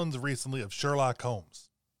tons and tons recently of Sherlock Holmes.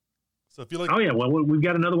 So if you like, oh yeah, well we've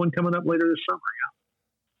got another one coming up later this summer. Yeah.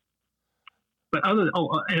 But other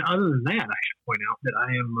than that, I should point out that I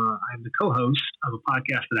am the co-host of a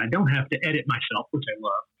podcast that I don't have to edit myself, which I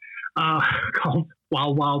love, called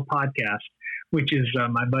Wild Wild Podcast, which is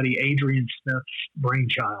my buddy Adrian Smith's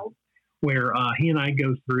brainchild, where he and I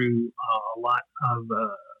go through a lot of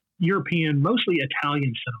European, mostly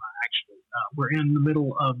Italian cinema. Actually, we're in the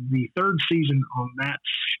middle of the third season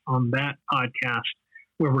on that podcast,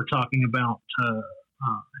 where we're talking about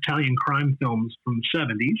Italian crime films from the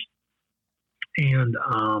 70s. And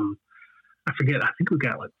I forget. I think we've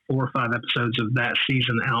got like 4 or 5 episodes of that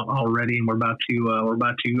season out already, and we're about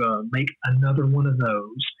to make another one of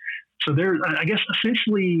those. So there's, I guess,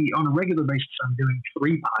 essentially on a regular basis, I'm doing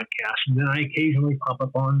 3 podcasts, and then I occasionally pop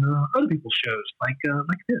up on other people's shows like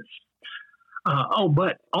this.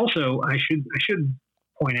 But also I should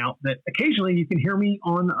point out that occasionally you can hear me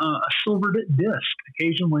on a silver disc.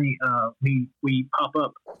 Occasionally we pop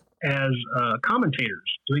up as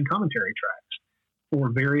commentators doing commentary tracks for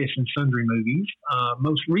various and sundry movies.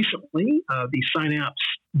 Most recently, the Synapse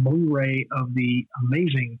Blu-ray of the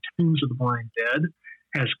amazing Tombs of the Blind Dead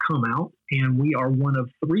has come out, and we are one of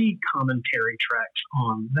 3 commentary tracks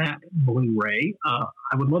on that Blu-ray.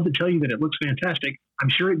 I would love to tell you that it looks fantastic. I'm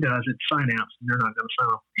sure it does. It's Synapse, and they're not going to sign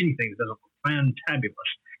off anything that doesn't look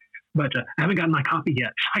fantabulous. But I haven't gotten my copy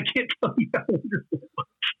yet, so I can't tell you how wonderful it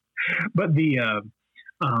looks. But we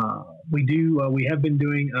have been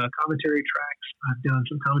doing commentary tracks. I've done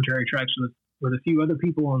some commentary tracks with a few other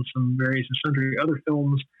people on some various and sundry other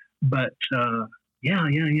films. But yeah.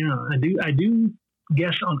 I do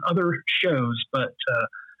guest on other shows, but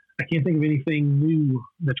I can't think of anything new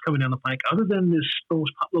that's coming down the pike other than this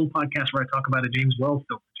little podcast where I talk about a James Whale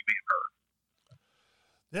film that you may have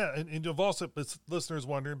heard. Yeah, and you've also, listeners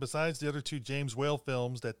wondering, besides the other 2 James Whale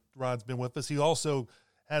films that Rod's been with us, he also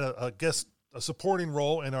had a supporting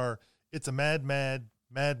role in our It's a Mad, Mad,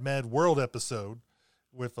 Mad, Mad World episode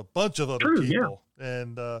with a bunch of other people. Yeah.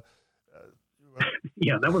 And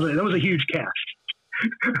yeah, that was a huge cast.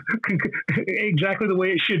 Exactly the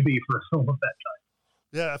way it should be for a film of that time.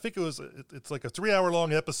 Yeah, I think it's like a 3-hour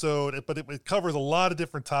long episode, but it covers a lot of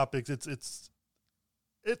different topics. It's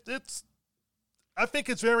I think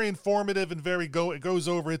it's very informative and it goes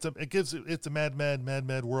over it's a mad, mad, mad,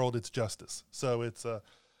 mad world. It's justice. So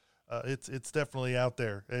it's definitely out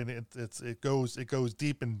there, and it goes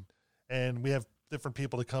deep, and we have different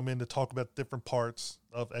people to come in to talk about different parts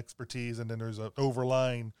of expertise, and then there's an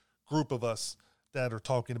overlying group of us that are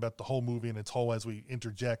talking about the whole movie and its whole as we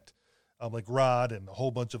interject, like Rod and a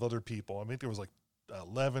whole bunch of other people. I mean, there was like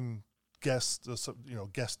 11 guest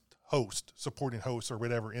host, supporting hosts or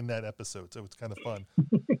whatever in that episode. So it's kind of fun.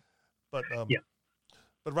 But yeah.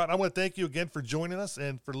 But Rod, I want to thank you again for joining us,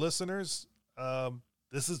 and for listeners,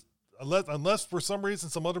 this is unless for some reason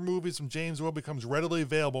some other movies from James Whale becomes readily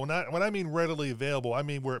available. When I mean readily available, I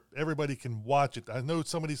mean where everybody can watch it. I know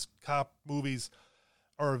some of these cop movies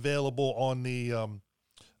are available on the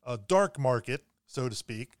dark market, so to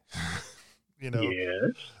speak,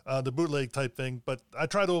 the bootleg type thing. But I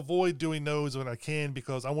try to avoid doing those when I can,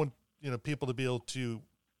 because I want people to be able to,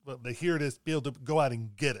 they hear this, be able to go out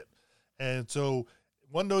and get it. And so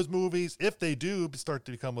one of those movies, if they do start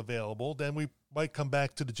to become available, then we might come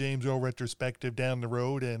back to the James Whale retrospective down the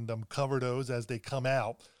road and cover those as they come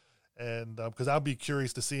out. And because I'll be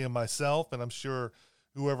curious to see them myself, and I'm sure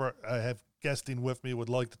whoever I have guesting with me would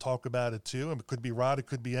like to talk about it too. And it could be Rod, it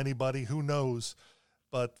could be anybody, who knows.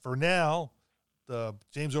 But for now, the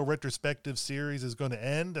James Whale retrospective series is going to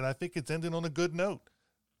end, and I think it's ending on a good note.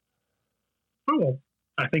 Oh,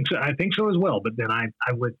 I think so. I think so as well. But then I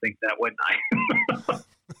would think that, wouldn't I?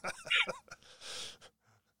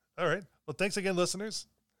 All right. Well, thanks again, listeners,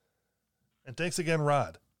 and thanks again,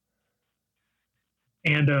 Rod.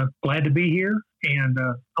 And glad to be here. And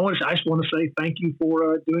I just want to say thank you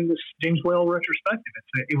for doing this James Whale retrospective.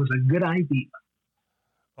 It was a good idea.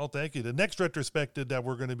 Oh, thank you. The next retrospective that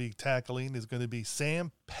we're going to be tackling is going to be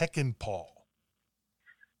Sam Peckinpah.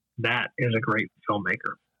 That is a great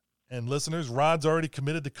filmmaker. And listeners, Rod's already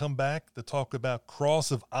committed to come back to talk about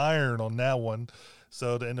Cross of Iron on that one.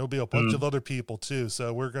 So, and there'll be a bunch of other people too.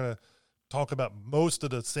 So we're going to talk about most of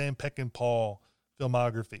the Sam Peckinpah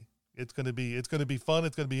filmography. It's going to be fun.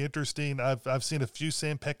 It's going to be interesting. I've seen a few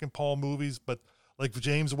Sam Peckinpah movies, but like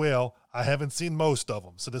James Whale, I haven't seen most of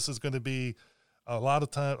them. So this is going to be a lot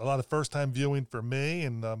of first time viewing for me,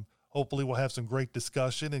 and hopefully we'll have some great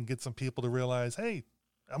discussion and get some people to realize, hey,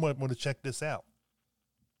 I'm going to check this out.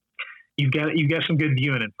 You've got some good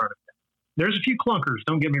viewing in front of you. There's a few clunkers,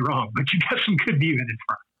 don't get me wrong, but you've got some good viewing in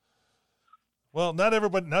front. Well, not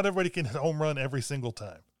everybody can home run every single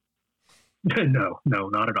time. No,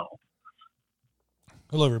 not at all.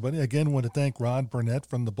 Hello, everybody. Again, I want to thank Rod Burnett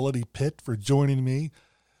from the Bloody Pit for joining me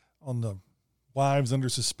on the Wives Under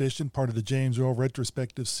Suspicion, part of the James Whale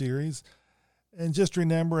retrospective series. And just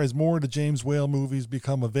remember, as more of the James Whale movies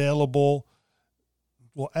become available,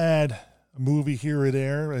 we'll add a movie here or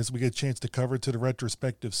there as we get a chance to cover it to the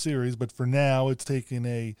retrospective series. But for now, it's taking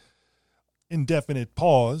a indefinite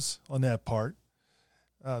pause on that part.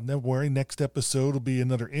 Don't worry, next episode will be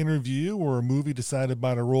another interview or a movie decided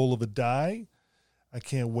by the roll of a die. I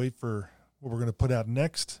can't wait for what we're going to put out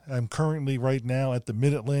next. I'm currently right now at the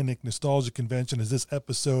Mid-Atlantic Nostalgia Convention as this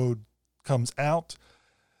episode comes out.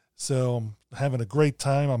 So I'm having a great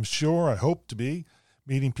time, I'm sure. I hope to be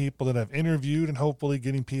meeting people that I've interviewed and hopefully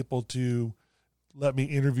getting people to let me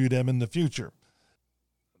interview them in the future.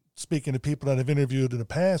 Speaking of people that I've interviewed in the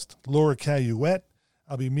past, Laura Caillouette,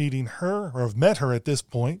 I'll be meeting her, or I've met her at this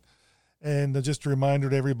point. And just a reminder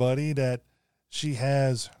to everybody that she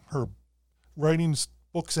has her writing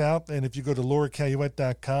books out. And if you go to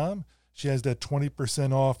lauracaillouette.com, she has that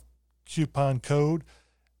 20% off coupon code,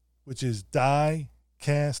 which is DieCast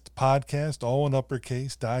Podcast, all in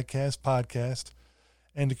uppercase, DieCast Podcast.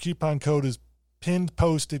 And the coupon code is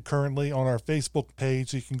posted currently on our Facebook page,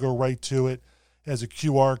 so you can go right to it. It has a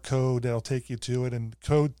QR code that'll take you to it, and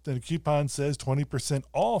the coupon says 20%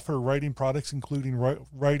 off her writing products, including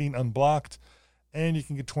Writing Unblocked, and you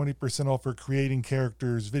can get 20% off her Creating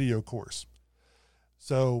Characters video course.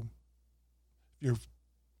 So if you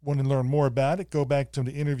want to learn more about it, go back to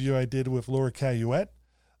the interview I did with Laura Caillouette.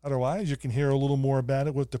 Otherwise, you can hear a little more about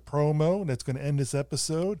it with the promo that's going to end this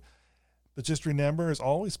episode. But just remember, as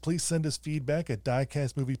always, please send us feedback at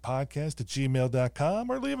diecastmoviepodcast@gmail.com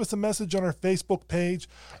or leave us a message on our Facebook page.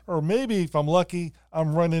 Or maybe, if I'm lucky,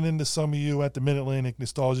 I'm running into some of you at the Mid-Atlantic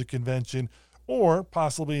Nostalgia Convention or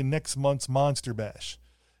possibly next month's Monster Bash.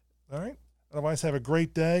 All right? Otherwise, have a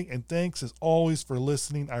great day, and thanks, as always, for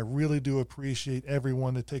listening. I really do appreciate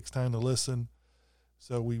everyone that takes time to listen.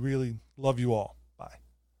 So we really love you all. Bye.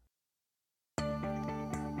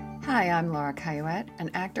 Hi, I'm Laura Caillouette,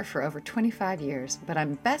 an actor for over 25 years, but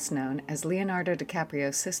I'm best known as Leonardo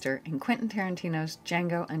DiCaprio's sister in Quentin Tarantino's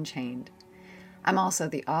Django Unchained. I'm also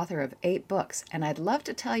the author of 8 books, and I'd love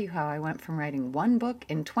to tell you how I went from writing 1 book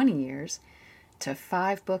in 20 years to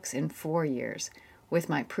 5 books in 4 years with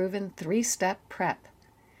my proven 3-step prep.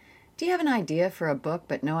 Do you have an idea for a book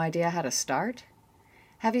but no idea how to start?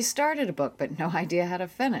 Have you started a book but no idea how to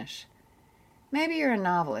finish? Maybe you're a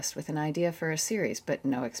novelist with an idea for a series, but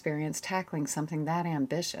no experience tackling something that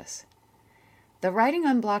ambitious. The Writing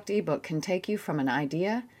Unblocked ebook can take you from an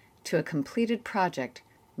idea to a completed project,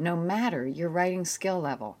 no matter your writing skill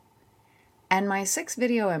level. And my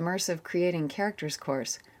 6-video immersive Creating Characters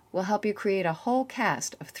course will help you create a whole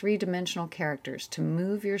cast of 3-dimensional characters to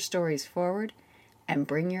move your stories forward and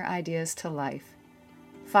bring your ideas to life.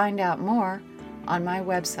 Find out more on my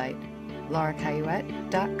website,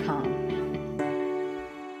 lauracaillouette.com.